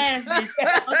 Like, yes,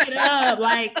 bitch, look it up.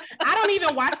 Like, I don't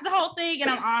even watch the whole thing and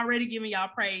I'm already giving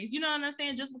y'all praise. You know what I'm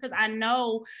saying? Just because I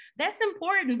know that's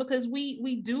important, because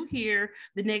we do hear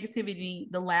the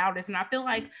negativity the loudest. And I feel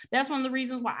like that's one of the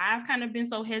reasons why I've kind of been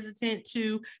so hesitant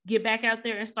to get back out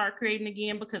there and start creating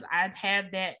again, because I've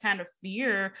had that kind of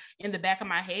fear in the back of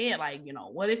my head. Like, you know,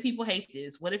 what if people hate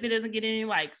this? What if it doesn't get any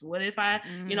likes? What if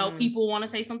you know, people want to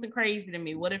say something crazy to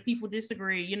me? What if people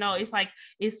disagree? You know, it's like,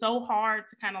 it's so hard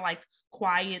to kind of like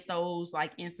quiet those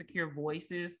like insecure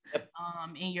voices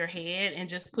in your head and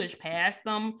just push past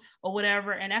them or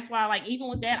whatever. And that's why, like, even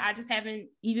with that, I just haven't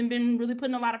even been really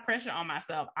putting a lot of pressure on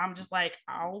myself. I'm just like,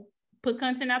 I'll put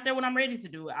content out there when I'm ready to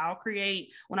do it. I'll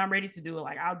create when I'm ready to do it.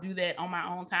 Like, I'll do that on my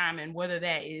own time. And whether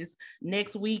that is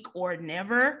next week or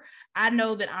never, I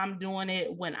know that I'm doing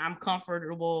it when I'm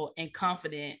comfortable and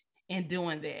confident in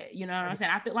doing that. You know what I'm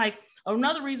saying? I feel like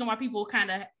another reason why people kind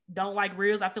of don't like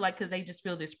reels, I feel like, because they just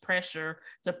feel this pressure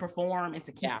to perform and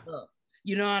to keep up.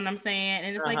 You know what I'm saying?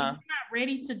 And it's like, if you're not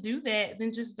ready to do that,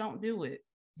 then just don't do it.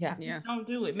 Just don't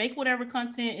do it. Make whatever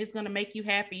content is going to make you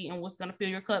happy and what's going to fill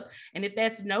your cup. And if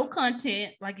that's no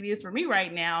content, like it is for me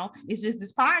right now, it's just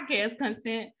this podcast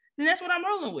content, then that's what I'm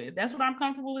rolling with. That's what I'm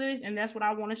comfortable with, and that's what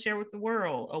I want to share with the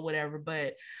world or whatever.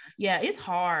 But yeah, it's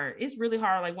hard. It's really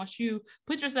hard. Like, once you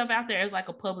put yourself out there as like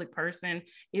a public person,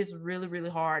 it's really, really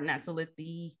hard not to let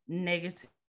the negative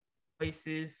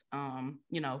voices,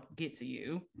 you know, get to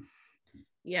you.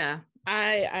 Yeah,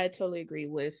 I totally agree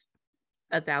with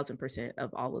 1,000%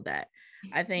 of all of that.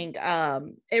 I think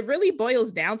it really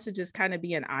boils down to just kind of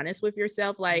being honest with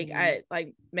yourself. Like, I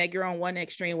like, Meg, you're on one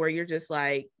extreme where you're just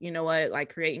like, you know what,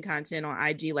 like, creating content on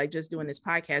IG, like, just doing this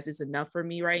podcast is enough for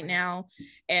me right now.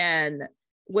 And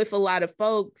with a lot of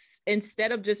folks,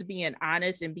 instead of just being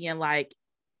honest and being like,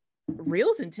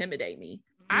 reels intimidate me.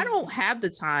 I don't have the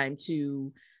time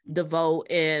to devote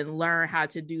and learn how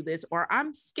to do this, or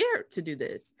I'm scared to do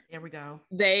this. There we go.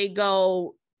 They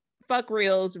go, fuck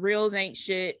reels ain't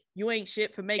shit, you ain't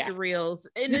shit for making reels.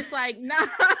 And it's like, no,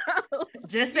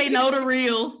 just say no to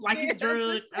reels like it's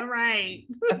drugs. All right.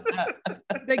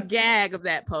 The gag of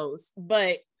that post.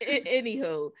 But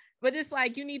anywho, but it's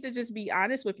like, you need to just be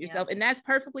honest with yourself. And that's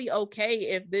perfectly okay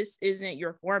if this isn't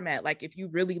your format. Like, if you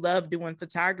really love doing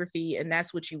photography and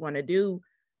that's what you want to do,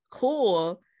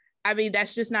 cool. I mean,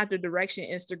 that's just not the direction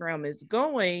Instagram is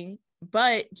going,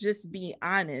 but just be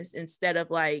honest instead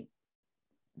of like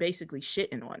basically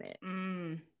shitting on it.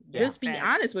 Just be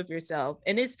honest with yourself.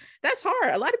 And that's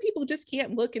hard. A lot of people just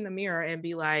can't look in the mirror and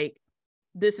be like,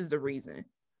 this is the reason.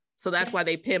 So that's why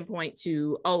they pinpoint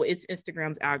to, oh, it's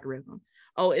Instagram's algorithm.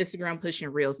 Oh, Instagram pushing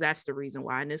reels. That's the reason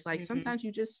why. And it's like, sometimes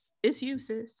it's you,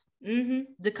 sis.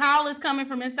 The call is coming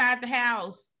from inside the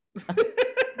house.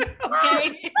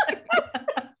 Okay.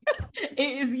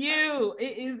 It is you.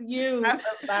 It is you. I was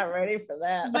not ready for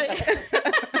that. But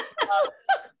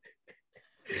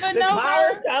the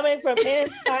call is coming from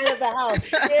inside of the house.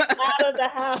 Get out of the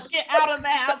house. Get out of the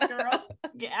house, girl.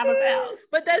 Get out of the house.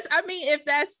 But if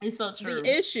that's it's so true.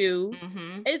 the issue,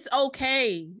 it's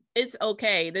okay. It's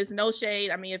okay. There's no shade.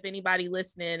 I mean, if anybody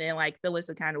listening and like feeling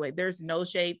some kind of way, there's no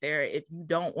shade there. If you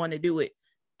don't want to do it,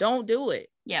 don't do it.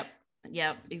 Yep,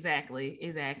 exactly.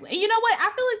 And you know what?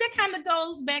 I feel like that kind of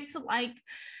goes back to like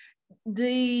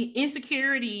the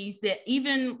insecurities that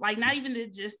even like not even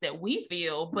just that we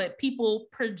feel, but people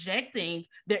projecting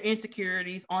their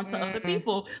insecurities onto other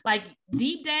people. Like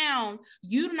deep down,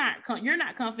 you're not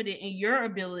confident in your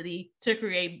ability to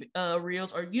create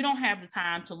reels, or you don't have the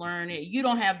time to learn it, you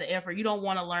don't have the effort, you don't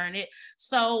want to learn it.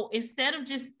 So instead of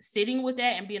just sitting with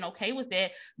that and being okay with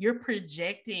that, you're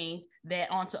projecting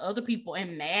that onto other people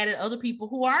and mad at other people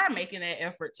who are making that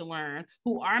effort to learn,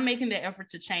 who are making that effort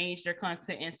to change their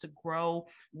content and to grow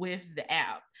with the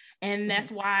app. And that's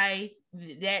why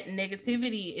that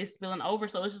negativity is spilling over.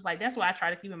 So it's just like, that's why I try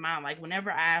to keep in mind, like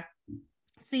whenever I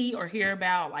see or hear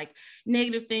about like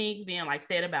negative things being like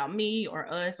said about me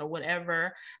or us or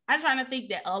whatever, I try to think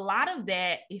that a lot of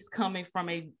that is coming from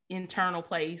a internal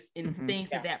place and things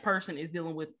that person is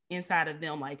dealing with inside of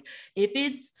them. Like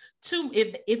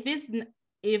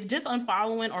if just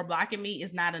unfollowing or blocking me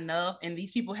is not enough, and these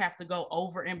people have to go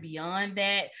over and beyond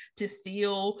that to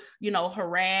still,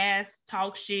 harass,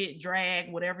 talk shit,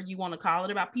 drag, whatever you want to call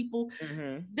it about people,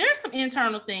 there's some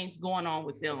internal things going on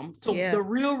with them. So the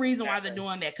real reason why they're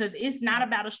doing that, because it's not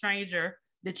about a stranger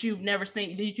that you've never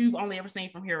seen, that you've only ever seen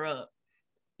from here up.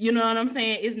 You know what I'm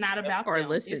saying? It's not about or them.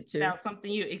 Listen it's to about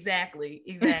something exactly.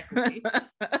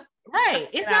 Right.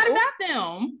 It's not about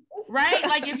them. Right.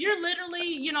 Like if you're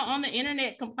literally, on the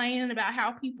internet complaining about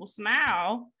how people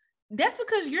smile, that's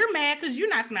because you're mad because you're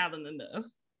not smiling enough.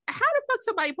 How the fuck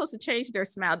somebody supposed to change their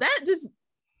smile? That just,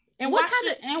 and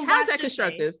how's that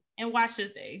constructive? And why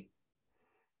should they?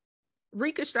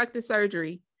 Reconstructive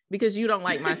surgery because you don't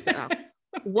like my style.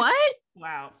 What?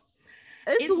 Wow.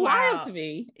 It's wild to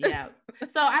me. Yeah.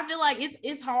 So I feel like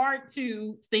it's hard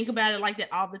to think about it like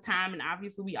that all the time. And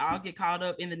obviously we all get caught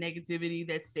up in the negativity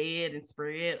that's said and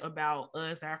spread about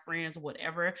us, our friends,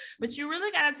 whatever. But you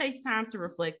really got to take time to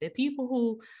reflect that people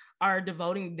who are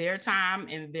devoting their time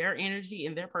and their energy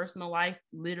and their personal life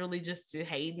literally just to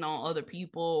hating on other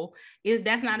people,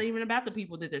 that's not even about the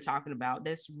people that they're talking about.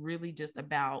 That's really just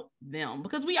about them,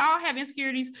 because we all have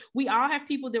insecurities. We all have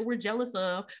people that we're jealous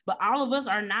of, but all of us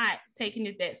are not taking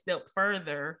it that step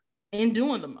further and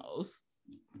doing the most,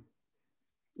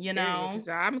 Because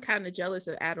I'm kind of jealous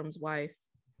of Adam's wife.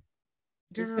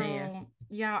 Just saying.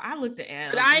 Yeah, I looked at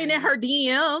Adam. But I ain't in her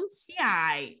DMs.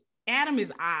 Yeah, Adam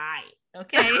is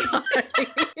okay.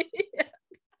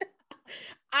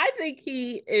 I think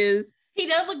he is. He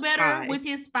does look better with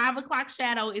his 5 o'clock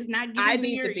shadow. It's not giving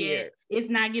beard yet. It's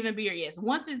not giving beard yet.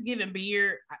 Once it's giving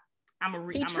beard,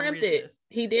 he trimmed it.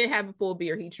 He did have a full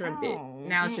beard. He trimmed it.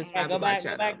 Now it's just 5 o'clock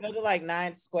shadow. Go to like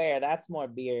 9 square. That's more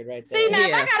beard right there. See, now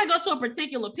if I gotta go to a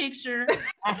particular picture.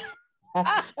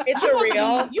 It's a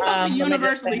real. You must be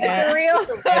universally. It's a real.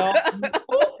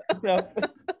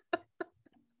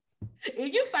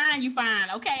 If you fine, you fine.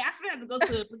 Okay, I still have to go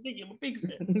to a particular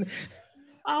picture.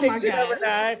 Oh picture my God. Number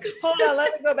 9. Hold on,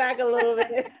 let me go back a little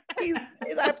bit. He's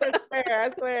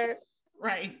I swear.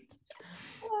 Right.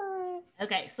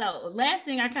 Okay, so last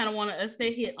thing I kind of wanted us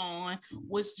to hit on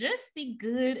was just the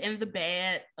good and the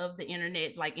bad of the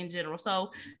internet, like in general.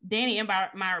 So Danny and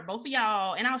Myra, both of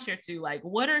y'all, and I'll share too, like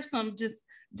what are some just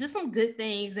some good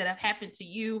things that have happened to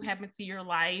you, happened to your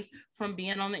life from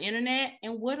being on the internet?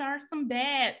 And what are some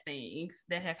bad things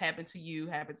that have happened to you,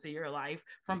 happened to your life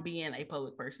from being a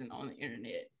public person on the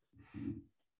internet?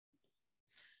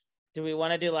 Do we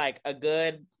want to do like a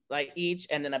good, like each,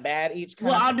 and then a bad each?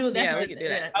 Well, I'll do that. Yeah, we can do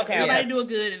that. Okay. Everybody do a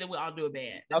good, and then we'll all do a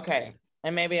bad. That's okay.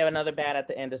 And maybe have another bad at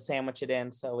the end to sandwich it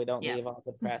in so we don't leave all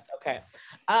depressed. Okay.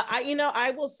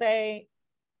 I will say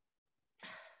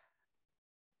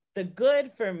the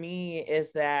good for me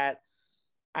is that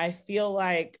I feel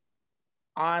like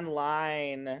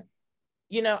online,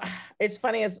 it's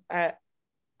funny as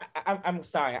I'm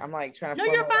sorry. I'm like trying to. No,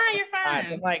 you're fine. You're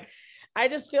fine. I'm like, I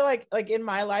just feel like in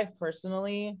my life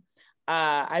personally,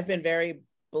 I've been very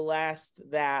blessed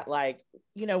that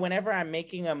whenever I'm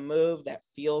making a move that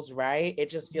feels right, it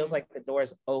just feels like the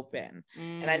door's open.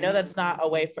 And I know that's not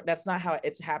that's not how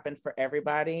it's happened for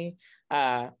everybody.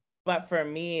 But for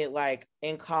me, like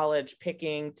in college,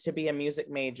 picking to be a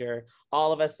music major,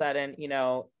 all of a sudden,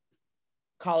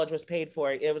 college was paid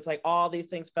for. It was like all these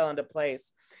things fell into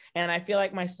place. And I feel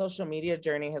like my social media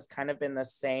journey has kind of been the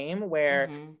same where,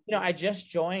 I just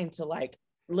joined to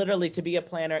literally to be a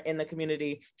planner in the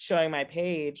community, showing my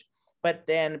page. But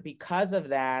then because of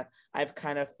that, I've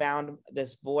kind of found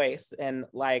this voice and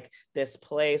like this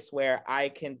place where I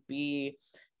can be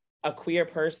a queer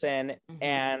person,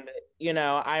 and, you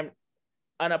know, I'm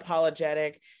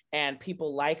unapologetic, and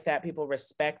people like that, people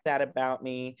respect that about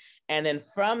me. And then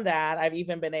from that, I've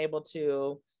even been able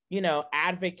to, you know,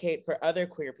 advocate for other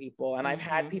queer people. And I've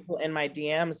had people in my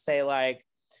DMs say like,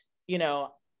 you know,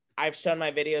 I've shown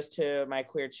my videos to my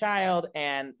queer child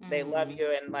and they love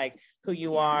you and like who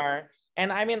you are.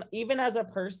 And I mean, even as a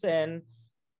person,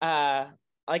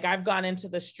 like I've gone into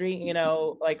the street, you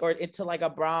know, like, or into like a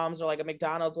Brahms or like a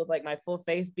McDonald's with like my full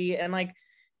face beat. And like,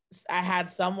 I had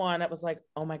someone that was like,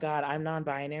 oh my God, I'm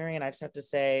non-binary. And I just have to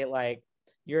say like,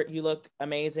 you look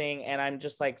amazing. And I'm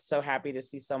just like, so happy to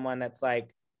see someone that's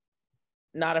like,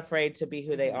 not afraid to be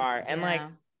who they are. And like,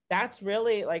 that's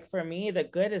really like, for me, the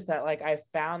good is that like, I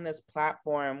found this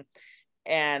platform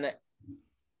and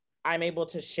I'm able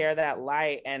to share that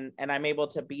light, and I'm able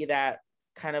to be that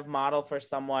kind of model for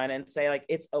someone and say like,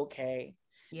 it's okay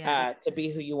to be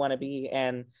who you want to be.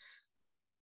 And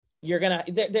you're gonna,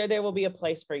 there will be a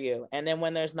place for you. And then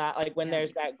when there's not, like when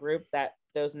there's that group, that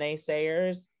those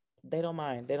naysayers, they don't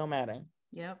mind, they don't matter.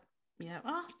 Yep.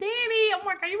 Oh, Danny, oh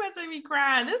my God, you about to make me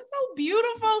cry. That's so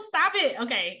beautiful. Stop it.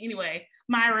 Okay, anyway,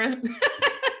 Myra.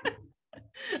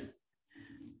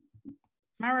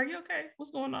 Myra, you okay?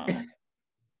 What's going on?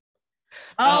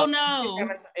 Oh no.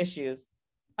 Having some issues.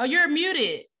 Oh, you're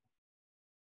muted.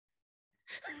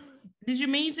 Did you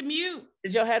mean to mute?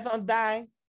 Did your headphones die?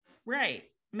 Right.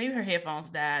 Maybe her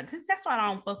headphones died. That's why I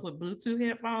don't fuck with Bluetooth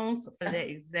headphones, for that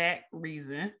exact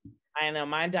reason. I know,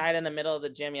 mine died in the middle of the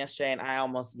gym yesterday and I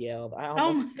almost yelled. I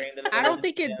almost screamed in the I don't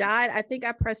think gym. it died. I think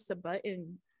I pressed the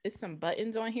button. There's some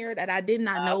buttons on here that I did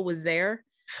not know was there.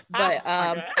 But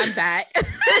I'm back.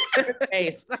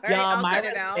 Hey, y'all,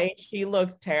 Myra's face, she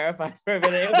looked terrified for a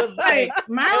minute. It was like,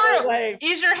 Myra, like,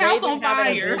 is your house on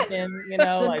fire? You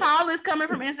know, the like, call is coming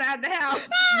from inside the house.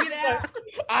 Get out.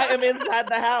 I am inside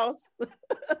the house.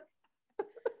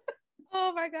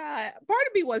 Oh my God. Part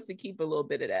of me wants to keep a little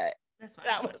bit of that. That's fine.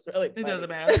 That was really funny. It doesn't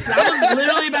matter. I was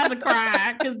literally about to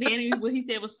cry because Danny, what he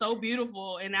said was so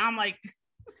beautiful. And now I'm like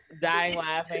dying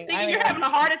laughing. You're having a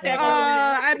heart attack.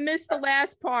 I missed the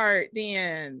last part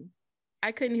then.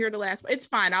 I couldn't hear the last part. It's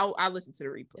fine. I'll listen to the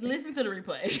replay. Listen to the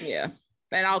replay. Yeah.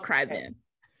 And I'll cry then.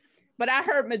 But I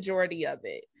heard majority of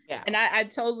it. Yeah. And I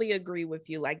totally agree with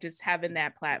you. Like just having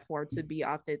that platform to be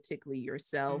authentically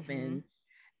yourself. And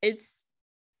it's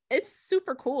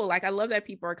super cool. Like, I love that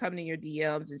people are coming to your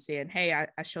DMs and saying, hey, I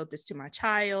showed this to my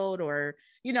child, or,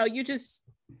 you know, you just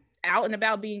out and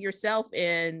about being yourself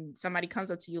and somebody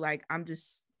comes up to you like,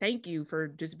 thank you for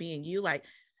just being you. Like,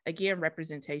 again,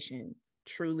 representation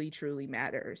truly, truly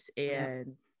matters.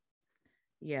 And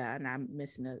and I'm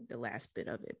missing the last bit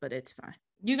of it, but it's fine.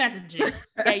 You got the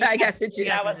gist. I got the gist.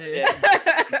 That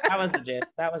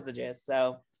was the gist.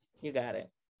 So you got it.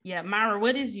 Yeah, Myra,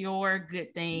 what is your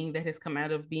good thing that has come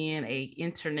out of being a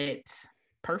internet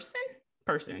person?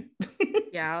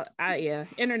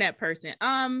 Internet person.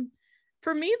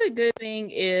 For me, the good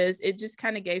thing is it just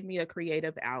kind of gave me a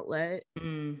creative outlet,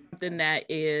 something that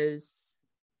is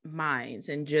mine,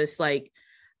 and just like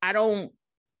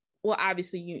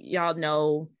obviously y'all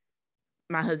know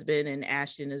my husband and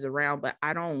Ashton is around, but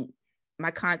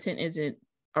my content isn't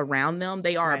around them.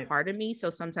 They are a part of me, so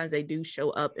sometimes they do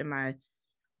show up in my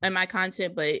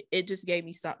content, but it just gave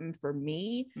me something for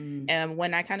me. And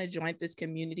when I kind of joined this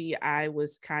community, I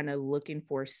was kind of looking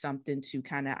for something to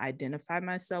kind of identify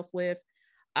myself with.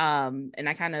 And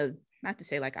I kind of, not to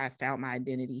say like I found my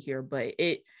identity here, but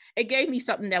it gave me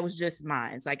something that was just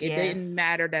mine. It's like, it didn't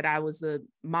matter that I was a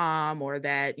mom or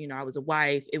that, you know, I was a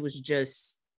wife. It was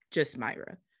just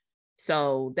Myra.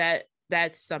 So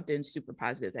that's something super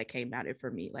positive that came out of it for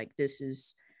me. Like, this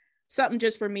is something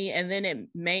just for me. And then it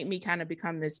made me kind of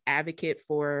become this advocate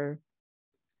for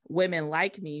women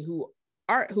like me who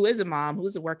is a mom,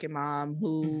 who's a working mom,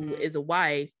 who is a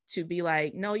wife, to be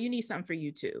like, no, you need something for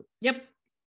you too. Yep.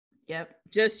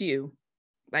 Just you.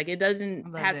 Like, it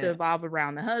doesn't have to evolve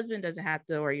around the husband, doesn't have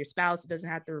to, or your spouse, it doesn't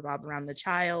have to revolve around the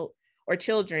child or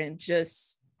children,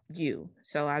 just you.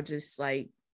 So I just like,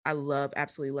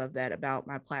 absolutely love that about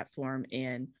my platform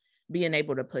and being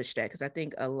able to push that, because I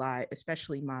think a lot,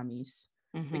 especially mommies,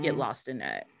 we get lost in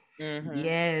that.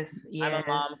 Yes. I'm a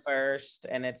mom first,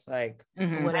 and it's like,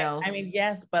 what else? I mean,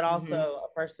 yes, but also a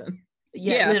person.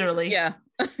 Literally. Yeah.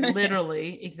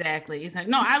 Literally. Exactly. It's like,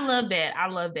 no, I love that.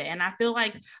 And I feel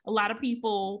like a lot of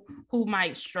people who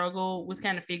might struggle with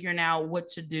kind of figuring out what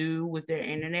to do with their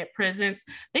internet presence,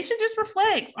 they should just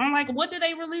reflect on like, what do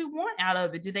they really want out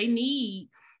of it? Do they need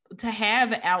to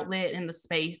have an outlet in the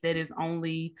space that is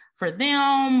only for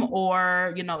them,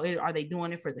 or, you know, are they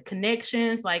doing it for the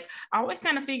connections? Like, I always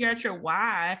kind of figure out your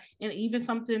why, and even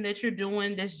something that you're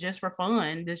doing that's just for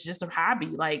fun, that's just a hobby.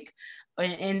 Like,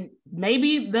 and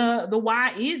maybe the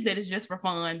why is that it's just for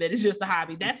fun, that it's just a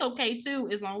hobby. That's okay too,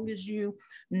 as long as you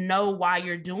know why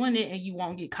you're doing it and you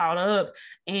won't get caught up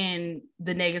in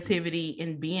the negativity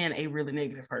and being a really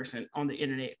negative person on the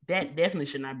internet. That definitely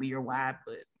should not be your why,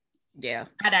 but yeah,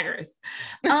 I digress.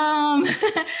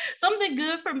 Something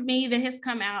good for me that has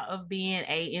come out of being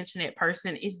a internet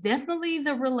person is definitely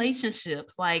the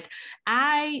relationships. Like,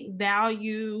 I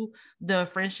value the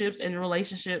friendships and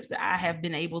relationships that I have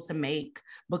been able to make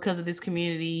because of this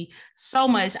community so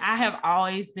much. I have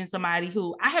always been somebody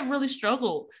who I have really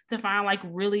struggled to find like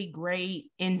really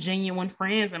great and genuine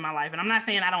friends in my life. And I'm not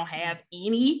saying I don't have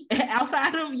any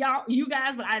outside of you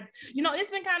guys, but you know, it's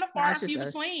been kind of far and few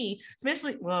between,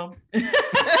 especially, well,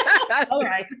 all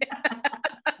right.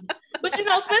 But, you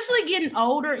know, especially getting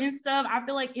older and stuff, I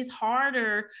feel like it's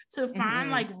harder to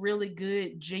find like really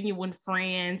good, genuine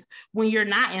friends when you're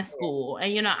not in school.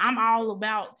 And, you know, I'm all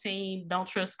about team don't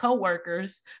trust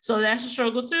coworkers. So that's a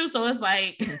struggle too. So it's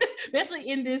like, especially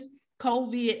in this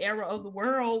COVID era of the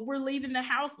world, we're leaving the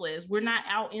house less. We're not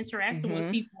out interacting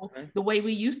with people the way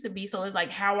we used to be. So it's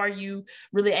like, how are you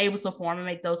really able to form and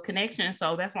make those connections?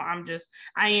 So that's why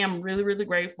I am really, really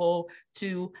grateful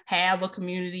to have a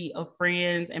community of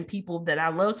friends and people that I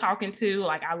love talking to.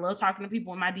 Like, I love talking to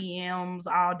people in my DMs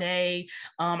all day.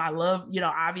 I love, you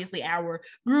know, obviously our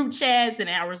group chats and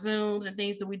our Zooms and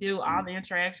things that we do, all the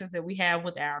interactions that we have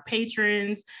with our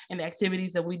patrons and the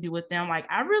activities that we do with them. Like,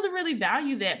 I really, really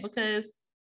value that, because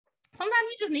sometimes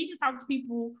you just need to talk to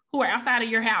people who are outside of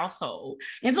your household.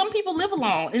 And some people live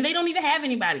alone and they don't even have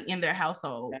anybody in their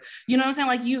household. You know what I'm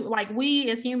saying? Like we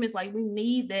as humans, like, we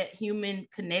need that human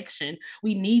connection.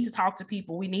 We need to talk to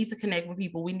people. We need to connect with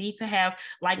people. We need to have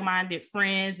like-minded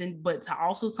friends, but to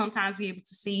also sometimes be able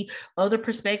to see other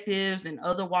perspectives and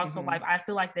other walks of life. I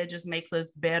feel like that just makes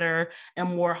us better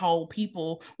and more whole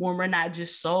people when we're not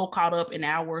just so caught up in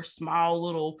our small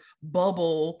little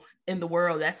bubble in the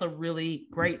world. That's a really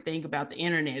great thing about the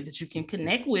internet, that you can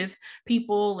connect with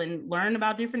people and learn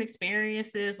about different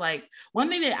experiences. Like, one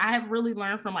thing that I have really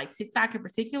learned from like TikTok in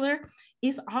particular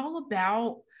is all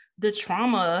about the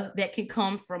trauma that can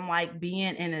come from like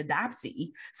being an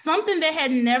adoptee, something that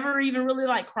had never even really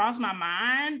like crossed my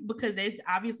mind, because it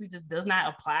obviously just does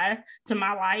not apply to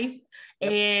my life.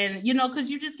 And, you know,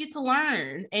 because you just get to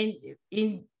learn, and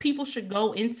people should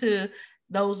go into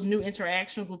those new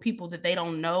interactions with people that they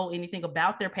don't know anything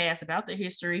about their past, about their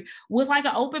history, with like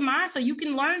an open mind, so you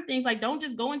can learn things. Like, don't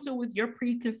just go into it with your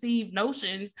preconceived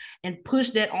notions and push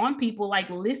that on people. Like,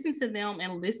 listen to them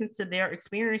and listen to their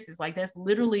experiences. Like, that's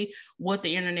literally what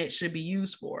the internet should be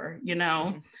used for, you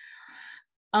know?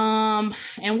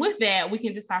 And with that, we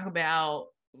can just talk about,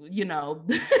 you know,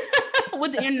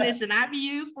 what the internet should not be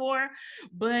used for,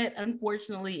 but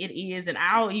unfortunately it is. And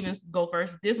I'll even go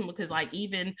first with this one, because like,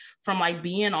 even from like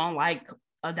being on like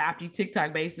adoptee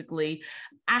TikTok, basically,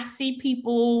 I see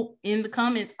people in the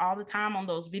comments all the time on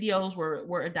those videos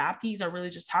where adoptees are really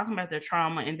just talking about their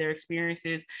trauma and their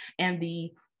experiences and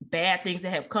the bad things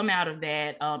that have come out of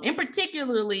that, and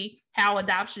particularly how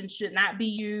adoption should not be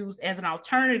used as an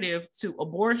alternative to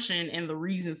abortion, and the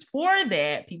reasons for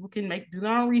that. People can do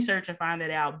their own research and find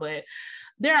that out, but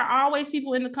there are always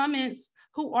people in the comments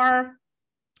who are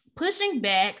pushing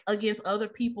back against other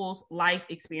people's life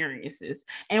experiences.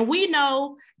 And we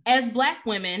know, as Black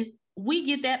women, we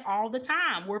get that all the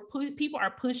time, where people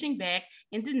are pushing back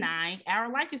and denying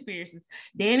our life experiences.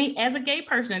 Danny, as a gay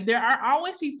person, there are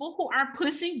always people who are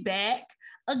pushing back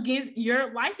against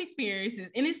your life experiences.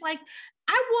 And it's like,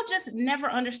 I will just never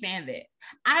understand that.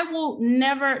 I will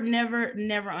never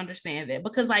understand that,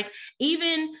 because like,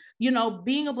 even, you know,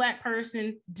 being a Black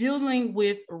person, dealing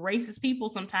with racist people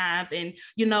sometimes, and,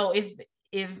 you know,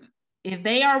 if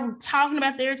they are talking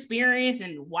about their experience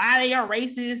and why they are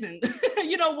racist and,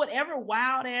 you know, whatever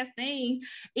wild ass thing,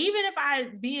 even if I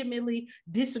vehemently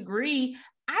disagree,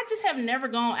 I just have never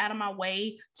gone out of my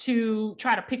way to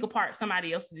try to pick apart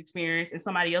somebody else's experience and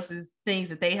somebody else's things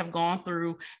that they have gone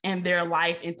through in their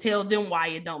life, and tell them why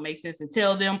it don't make sense, and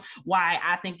tell them why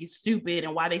I think it's stupid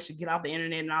and why they should get off the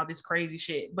internet and all this crazy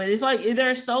shit. But it's like,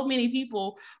 there are so many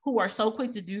people who are so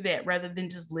quick to do that, rather than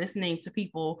just listening to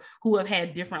people who have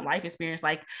had different life experience.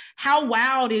 Like, how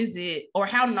wild is it, or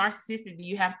how narcissistic do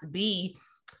you have to be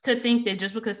to think that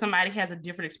just because somebody has a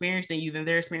different experience than you, then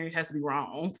their experience has to be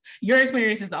wrong? Your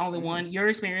experience is the only one. Your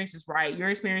experience is right. Your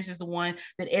experience is the one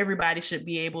that everybody should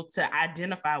be able to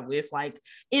identify with. Like,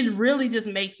 it really just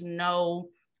makes no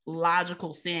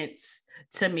logical sense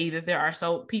to me that there are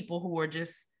so people who are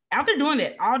just out there doing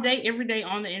it all day, every day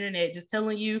on the internet, just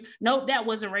telling you, nope, that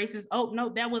wasn't racist. Oh, no,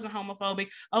 that wasn't homophobic.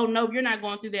 Oh, no, you're not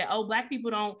going through that. Oh, Black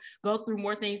people don't go through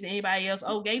more things than anybody else.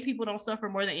 Oh, gay people don't suffer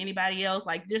more than anybody else.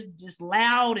 Like just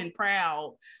loud and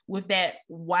proud with that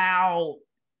wow,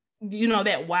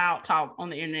 that wild talk on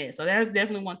the internet. So there's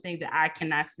definitely one thing that I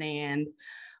cannot stand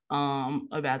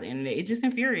about the internet. It just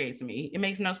infuriates me. It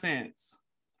makes no sense.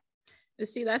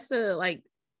 See, that's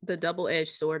the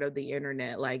double-edged sword of the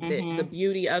internet. Like the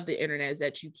beauty of the internet is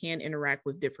that you can interact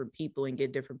with different people and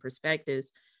get different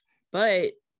perspectives,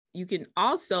 but you can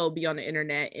also be on the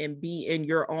internet and be in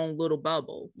your own little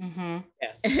bubble.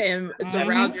 Yes. And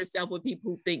surround yourself with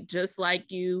people who think just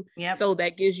like you. Yep. So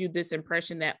that gives you this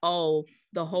impression that, oh,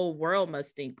 the whole world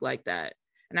must think like that.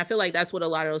 And I feel like that's what a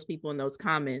lot of those people in those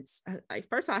comments, like,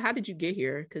 first of all, how did you get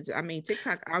here? Because I mean,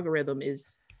 TikTok algorithm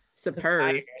is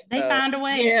superb. They found a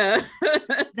way. Yeah.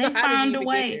 They found a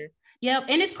way. Yep.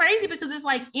 And it's crazy because it's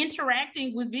like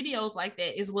interacting with videos like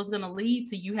that is what's going to lead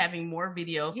to you having more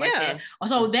videos like that.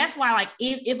 So that's why, like,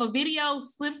 if a video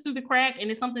slips through the crack and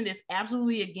it's something that's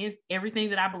absolutely against everything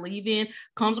that I believe in,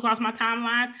 comes across my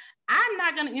timeline, I'm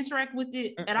not going to interact with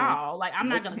it at all. Like, I'm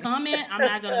not going to comment. I'm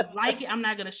not going to like it. I'm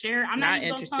not going to share. I'm not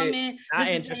even going to comment. Not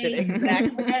interested.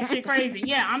 Exactly. That shit crazy.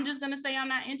 Yeah, I'm just going to say I'm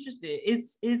not interested.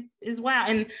 It's wild.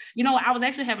 And, I was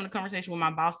actually having a conversation with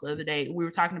my boss the other day. We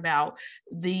were talking about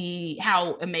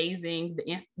how amazing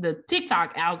the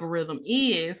TikTok algorithm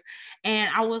is. And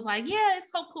I was like, yeah,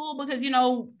 it's so cool because,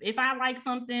 if I like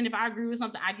something, if I agree with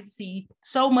something, I get to see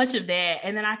so much of that.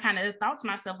 And then I kind of thought to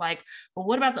myself, like, but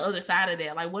what about the other side of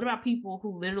that? Like, what about people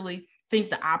who literally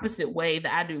think the opposite way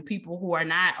that I do, people who are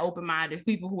not open-minded,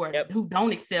 people who are who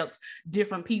don't accept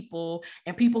different people,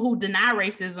 and people who deny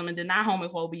racism and deny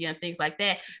homophobia and things like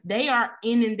that? They are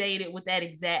inundated with that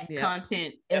exact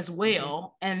content as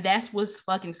well. And that's what's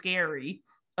fucking scary.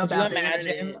 Could you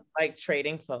imagine like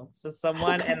trading phones with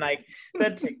someone and like the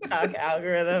TikTok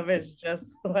algorithm is just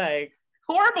like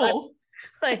horrible.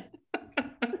 Like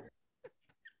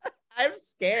I'm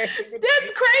scared.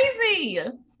 That's crazy.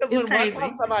 Because when one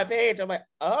pops on my page, I'm like,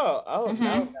 no,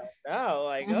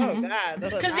 like, oh God.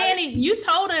 Because Danny, you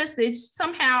told us that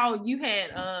somehow you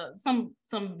had some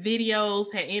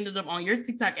videos had ended up on your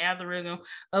TikTok algorithm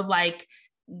of like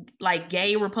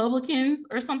gay Republicans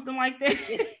or something like that.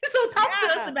 So talk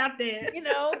to us about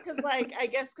that. Because like, I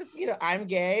guess because I'm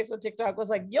gay, so TikTok was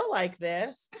like, you'll like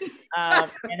this. And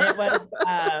it was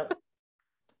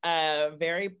a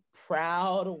very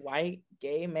proud white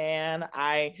gay man.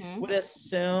 I would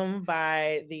assume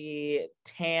by the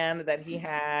tan that he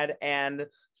had and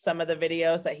some of the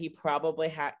videos that he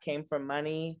probably came from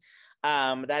money.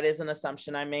 That is an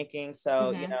assumption I'm making.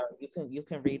 So you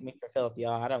can read me for filth,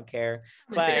 y'all. I don't care.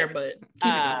 But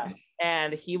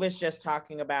and he was just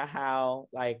talking about how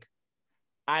like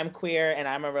I'm queer and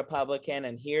I'm a Republican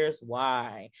and here's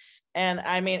why. And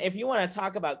I mean, if you want to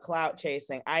talk about clout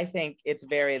chasing, I think it's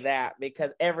very that,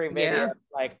 because every video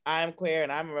like I'm queer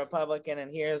and I'm a Republican and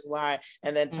here's why,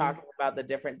 and then talking about the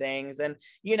different things and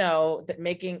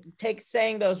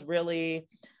saying those really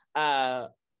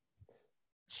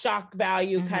shock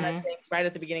value kind of things right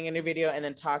at the beginning of your video and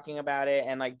then talking about it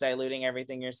and like diluting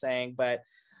everything you're saying. But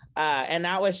and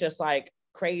that was just like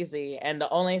crazy. And the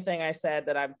only thing I said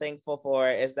that I'm thankful for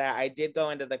is that I did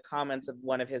go into the comments of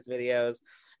one of his videos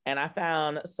and I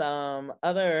found some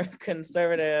other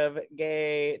conservative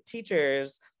gay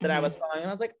teachers that I was following. And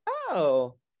I was like,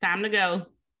 oh, time to go.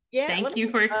 Yeah. Thank you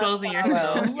for exposing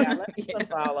yourself. Yeah, let me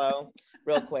follow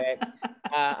real quick.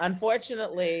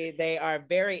 Unfortunately, they are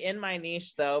very in my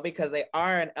niche though, because they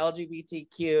are an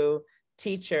LGBTQ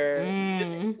teacher,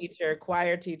 music teacher,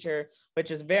 choir teacher, which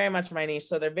is very much my niche.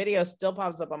 So their video still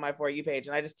pops up on my For You page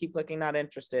and I just keep clicking not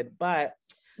interested. But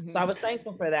so I was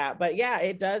thankful for that. But yeah,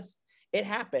 it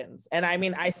happens. And I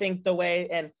mean, I think the way,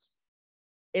 and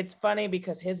it's funny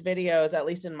because his videos, at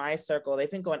least in my circle, they've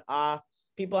been going off.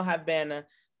 People have been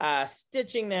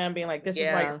stitching them, being like, this is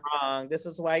why you're wrong. This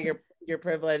is why you're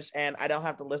privileged and I don't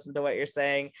have to listen to what you're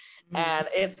saying. And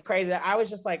it's crazy. I was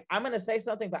just like, I'm going to say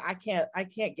something, but I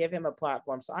can't give him a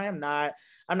platform. So I'm not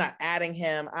adding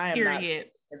him. I am not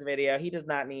his video. He does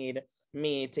not need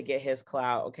me to get his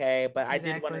clout. Okay. But I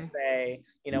did want to say,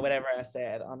 whatever I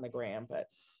said on the gram, but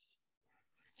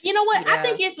You know what? I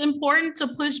think it's important to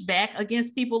push back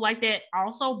against people like that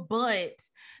also, but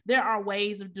there are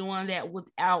ways of doing that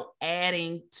without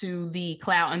adding to the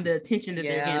clout and the attention that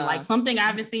they're getting. Like something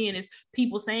I've been seeing is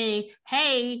people saying,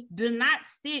 hey, do not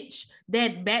stitch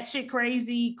that batshit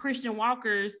crazy Christian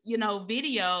Walker's,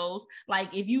 videos.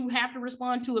 Like if you have to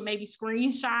respond to it, maybe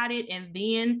screenshot it and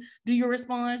then do your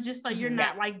response, just so you're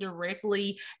not like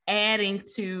directly adding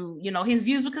to, his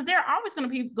views, because there are always going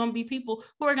to be people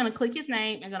who are going to click his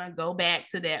name and going to go back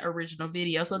to that original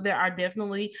video. So there are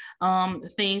definitely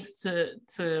things to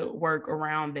work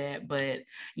around that. But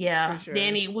yeah, sure.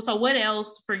 Danny, so what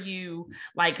else for you,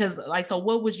 so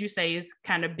what would you say has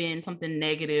kind of been something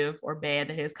negative or bad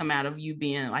that has come out of you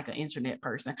being like an internet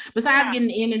person, besides getting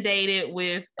inundated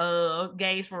with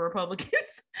gays for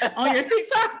Republicans on your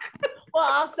TikTok? Well,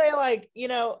 I'll say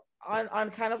on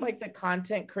kind of like the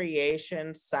content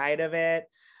creation side of it,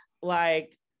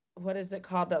 like what is it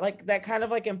called, that kind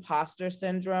of like imposter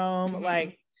syndrome.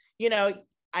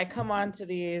 I come on to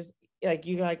these, like,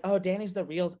 you're like, oh, Danny's the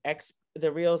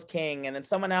Reels king. And then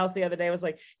someone else the other day was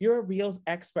like, you're a Reels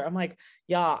expert. I'm like,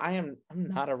 y'all, I'm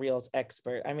not a Reels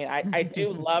expert. I mean, I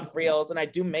do love Reels and I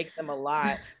do make them a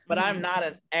lot, but I'm not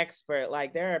an expert.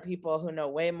 Like there are people who know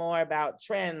way more about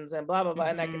trends and blah, blah, blah.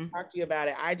 And I can talk to you about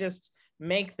it. I just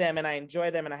make them and I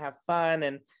enjoy them and I have fun.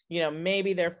 And,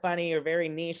 maybe they're funny or very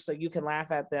niche, so you can laugh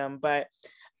at them. But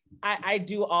I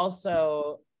do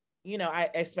also, I,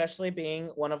 especially being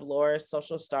one of Laura's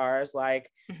social stars,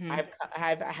 like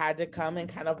I've had to come and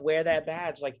kind of wear that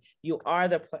badge. Like you are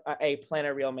a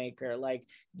planner reel maker. Like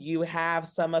you have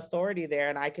some authority there,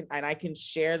 and I can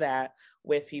share that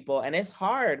with people. And it's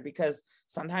hard because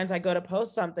sometimes I go to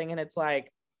post something and it's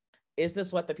like, is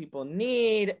this what the people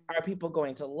need? Are people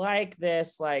going to like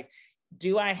this? Like,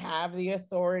 do I have the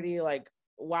authority? Like,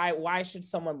 why should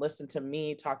someone listen to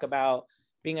me talk about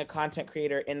being a content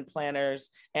creator in planners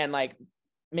and like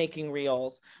making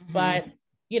reels? But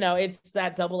it's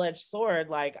that double-edged sword.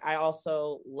 Like I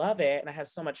also love it and I have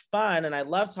so much fun and I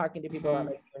love talking to people about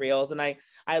making reels. And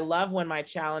I love when my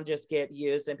challenges get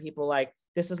used and people like,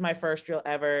 this is my first reel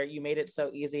ever. You made it so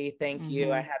easy. Thank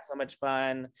you. I had so much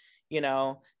fun,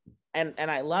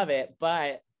 and I love it,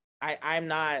 but I'm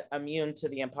not immune to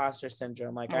the imposter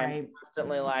syndrome. Like I'm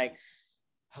constantly like,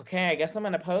 okay, I guess I'm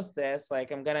going to post this. Like,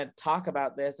 I'm going to talk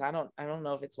about this. I don't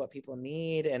know if it's what people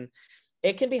need. And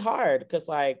it can be hard because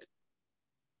like,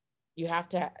 you have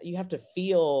to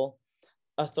feel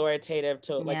authoritative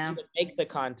to like even make the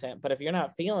content. But if you're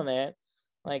not feeling it,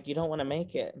 like you don't want to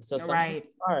make it. And so sometimes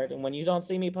it's hard. And when you don't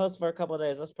see me post for a couple of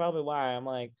days, that's probably why. I'm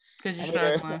like, because you're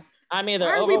struggling. I'm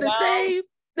either overwhelmed.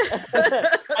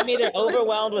 I'm either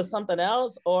overwhelmed with something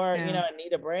else or, I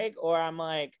need a break, or I'm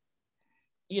like,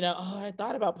 I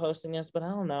thought about posting this, but I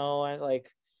don't know. I like,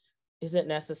 is it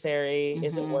necessary?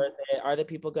 Is it worth it? Are the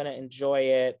people going to enjoy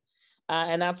it?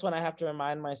 And that's when I have to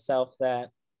remind myself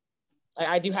that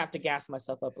I do have to gas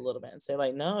myself up a little bit and say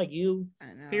like, no, you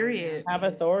have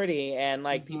authority, and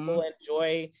like people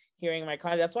enjoy hearing my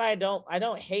content. That's why I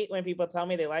don't hate when people tell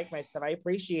me they like my stuff. I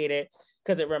appreciate it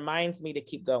because it reminds me to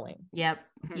keep going. Yep.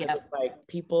 It's like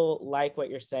people like what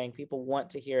you're saying. People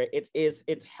want to hear it.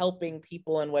 It's helping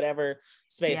people in whatever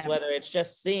space, whether it's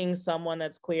just seeing someone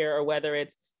that's queer or whether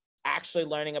it's actually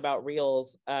learning about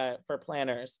reels for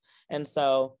planners. And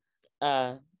so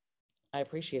I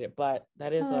appreciate it, but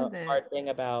that is a hard thing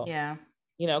about,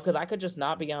 because I could just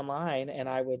not be online and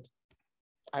I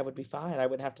would be fine. I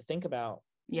wouldn't have to think about.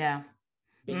 Yeah,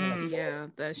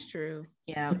 that's true.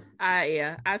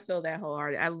 I feel that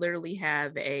wholeheartedly. I literally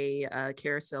have a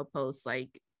carousel post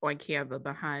like on Canva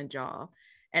behind y'all,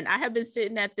 and I have been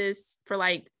sitting at this for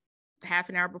like half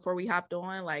an hour before we hopped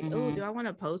on, like, oh, do I want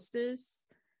to post this?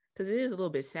 Because it is a little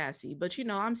bit sassy, but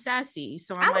I'm sassy,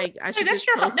 so I'm like, I should just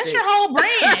post it. That's your whole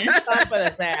brand.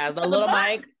 The little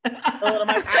mic.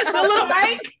 The little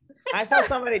mic. I saw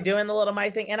somebody doing the little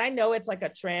mic thing, and I know it's like a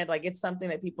trend, like it's something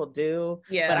that people do.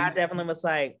 Yeah. But I definitely was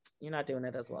like, you're not doing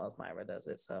it as well as Myra does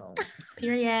it. So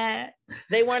period.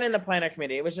 They weren't in the planner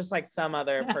committee. It was just like some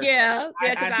other person. Yeah,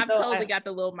 because I've totally got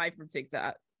the little mic from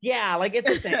TikTok. Yeah, like it's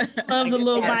a thing. Love the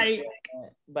little mic.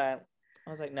 But I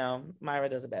was like, no, Myra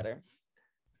does it better.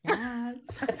 Yes.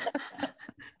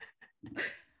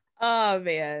 Oh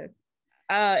man.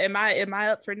 Am I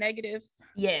up for negative?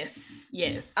 Yes.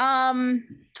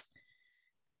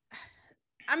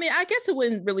 I mean, I guess I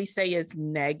wouldn't really say it's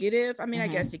negative. I mean, I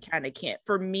guess it kind of can't.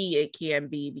 For me, it can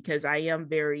be because I am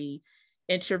very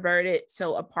introverted.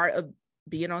 So a part of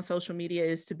being on social media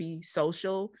is to be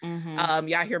social.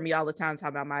 Y'all hear me all the time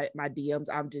talking about my DMs.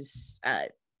 I'm just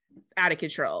out of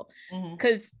control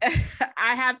because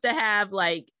I have to have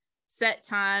like set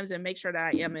times and make sure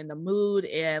that I am in the mood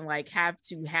and like have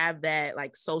to have that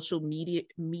like social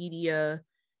media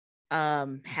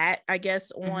hat, I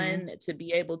guess, on to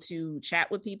be able to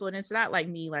chat with people. And it's not like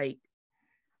me, like,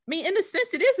 I mean, in a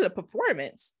sense, it is a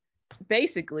performance,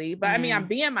 basically. But I mean, I'm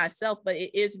being myself, but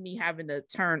it is me having to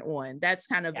turn on. That's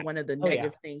kind of one of the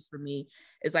negative things for me,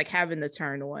 is like having to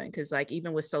turn on. Because like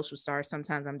even with Social Stars,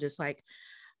 sometimes I'm just like,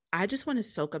 I just want to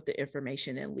soak up the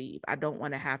information and leave. I don't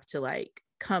want to have to like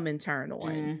come and turn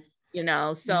on. You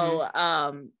know, so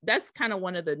that's kind of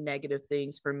one of the negative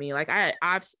things for me. Like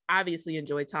I've obviously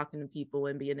enjoyed talking to people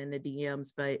and being in the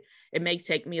DMs, but it may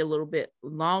take me a little bit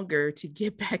longer to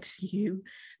get back to you,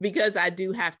 because I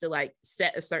do have to like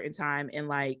set a certain time and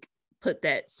like put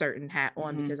that certain hat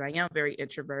on, because I am very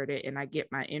introverted and I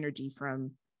get my energy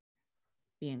from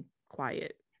being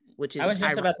quiet, which is, I was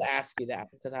just about to ask you that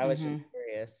because I was just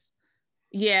curious.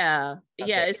 Yeah,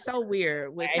 it's so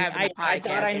weird with having a podcast. I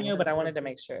thought I knew, but I wanted to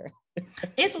make sure.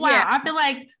 It's wild. Yeah. I feel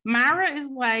like Myra is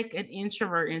like an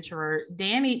introvert.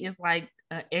 Danny is like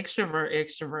an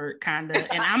extrovert kind of,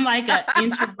 and I'm like an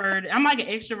introvert. I'm like an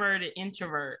extroverted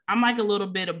introvert. I'm like a little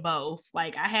bit of both.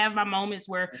 Like I have my moments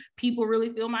where people really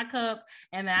fill my cup,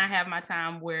 and then I have my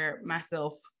time where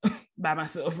myself by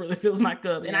myself really fills my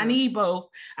cup. And I need both.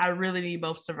 I really need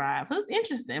both to survive. So it's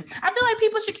interesting. I feel like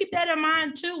people should keep that in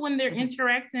mind too when they're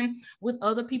interacting with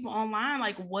other people online.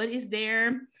 Like, what is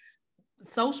their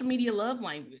social media love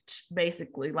language,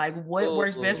 basically? Like, what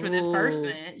works best for this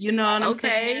person? You know what I'm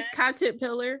saying? Content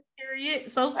pillar.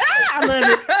 Period. So I love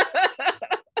it.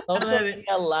 Social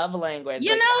media love language.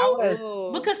 You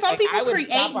know, because some people create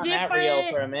different.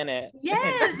 For a minute.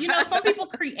 Yes, you know, some people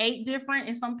create different,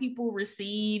 and some people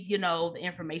receive, you know, the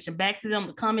information back to them,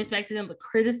 the comments back to them, the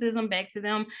criticism back to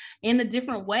them in a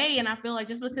different way. And I feel like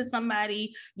just because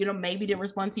somebody, you know, maybe didn't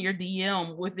respond to your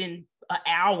DM within an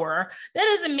hour, that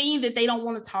doesn't mean that they don't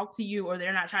want to talk to you or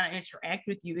they're not trying to interact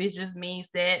with you. It just means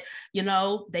that, you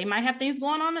know, they might have things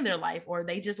going on in their life, or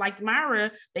they just, like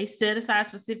Myra, they set aside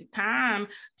specific time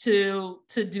to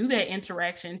do that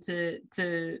interaction, to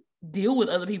deal with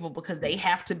other people, because they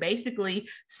have to basically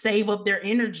save up their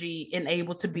energy and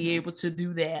able to be able to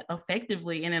do that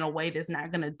effectively and in a way that's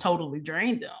not going to totally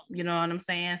drain them. You know what I'm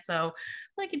saying? So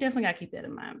like, you definitely got to keep that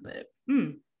in mind. But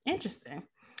interesting.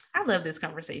 I love this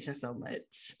conversation so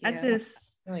much. Yeah.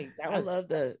 I love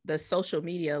the social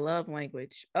media love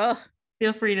language. Oh,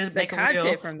 feel free to make a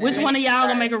reel. From that. Which one of y'all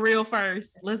gonna make a reel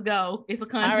first? Let's go. It's a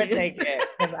contest. I would take it,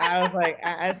 because I was like,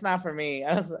 it's not for me.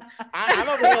 I'm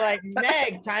over here like,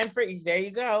 Meg, time for you. There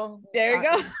you go. There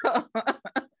you go.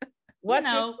 What's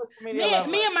you know,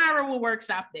 me and Myra will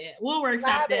workshop that. We'll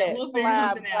workshop that. We'll figure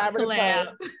something out.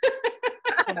 Collab.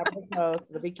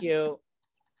 It'll be cute.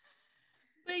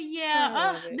 But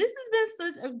yeah, this has been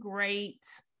such a great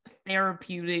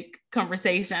therapeutic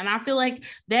conversation. And I feel like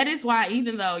that is why,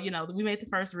 even though, you know, we made the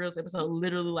first Reels episode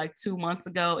literally like 2 months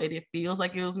ago, and it feels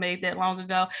like it was made that long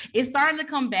ago, it's starting to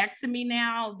come back to me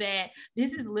now that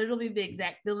this is literally the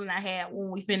exact feeling I had when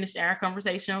we finished our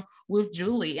conversation with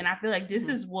Julie. And I feel like this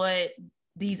is what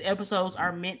these episodes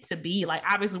are meant to be. Like,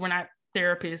 obviously we're not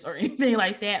therapists or anything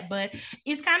like that, but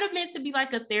it's kind of meant to be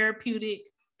like a therapeutic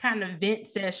kind of vent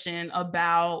session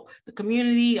about the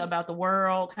community, about the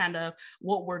world, kind of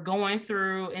what we're going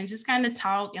through, and just kind of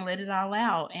talk and let it all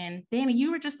out. And Danny,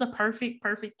 you were just the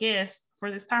perfect guest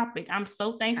for this topic. I'm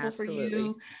so thankful for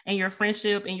you and your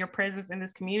friendship and your presence in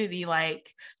this community.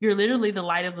 Like, you're literally the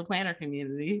light of the planner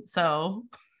community. So,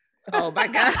 oh my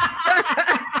God.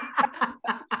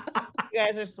 You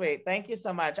guys are sweet. Thank you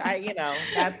so much.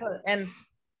 That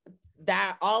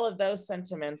all of those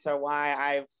sentiments are why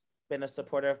I've been a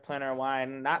supporter of Planner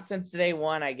Wine, not since day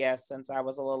one, I guess, since I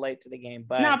was a little late to the game.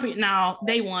 But no,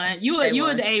 day one. You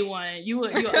were the A1. You were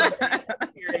period.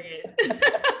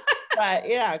 But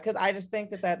yeah, because I just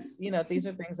think that's, you know, these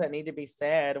are things that need to be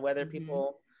said, whether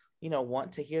people, you know,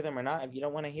 want to hear them or not. If you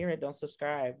don't want to hear it, don't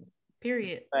subscribe.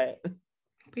 Period. But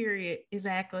period.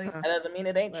 Exactly. That doesn't mean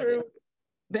it ain't true.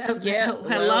 Yeah.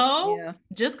 Hello. Yeah.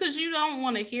 Just because you don't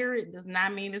want to hear it does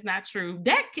not mean it's not true.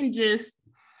 That can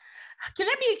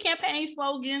that be a campaign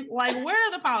slogan? Like, where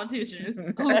are the politicians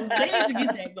who they need to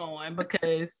get that going?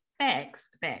 Because facts.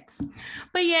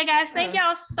 But yeah, guys, thank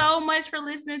y'all so much for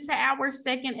listening to our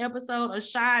second episode of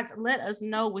Shots. Let us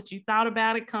know what you thought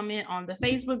about it. Comment on the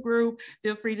Facebook group.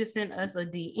 Feel free to send us a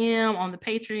DM on the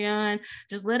Patreon.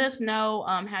 Just let us know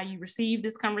how you received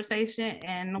this conversation,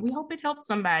 and we hope it helped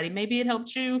somebody. Maybe it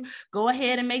helped you. Go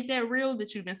ahead and make that reel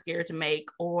that you've been scared to make,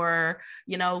 or,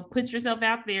 you know, put yourself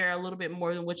out there a little bit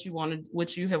more than what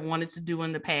you have wanted to do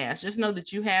in the past. Just know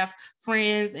that you have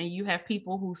friends and you have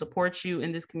people who support you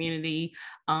in this community,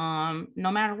 no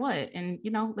no matter what. And,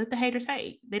 you know, let the haters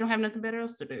hate. They don't have nothing better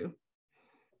else to do.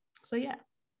 So yeah.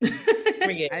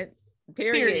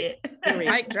 Period.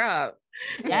 Mic drop.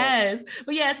 Yes.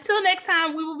 But yeah, till next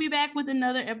time, we will be back with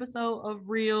another episode of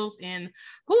Reels in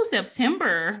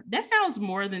September. That sounds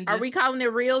more than just... Are we calling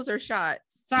it Reels or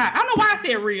Shots? Sorry, I don't know why I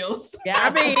said Reels. Yeah, I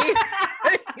mean,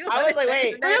 I was like,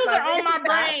 wait, Reels are on my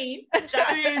brain.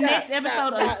 Next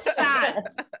episode of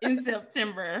Shots in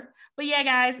September. But yeah,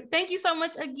 guys, thank you so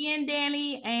much again,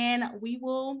 Danny, and we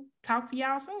will talk to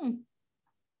y'all soon.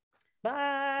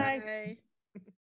 Bye. Bye.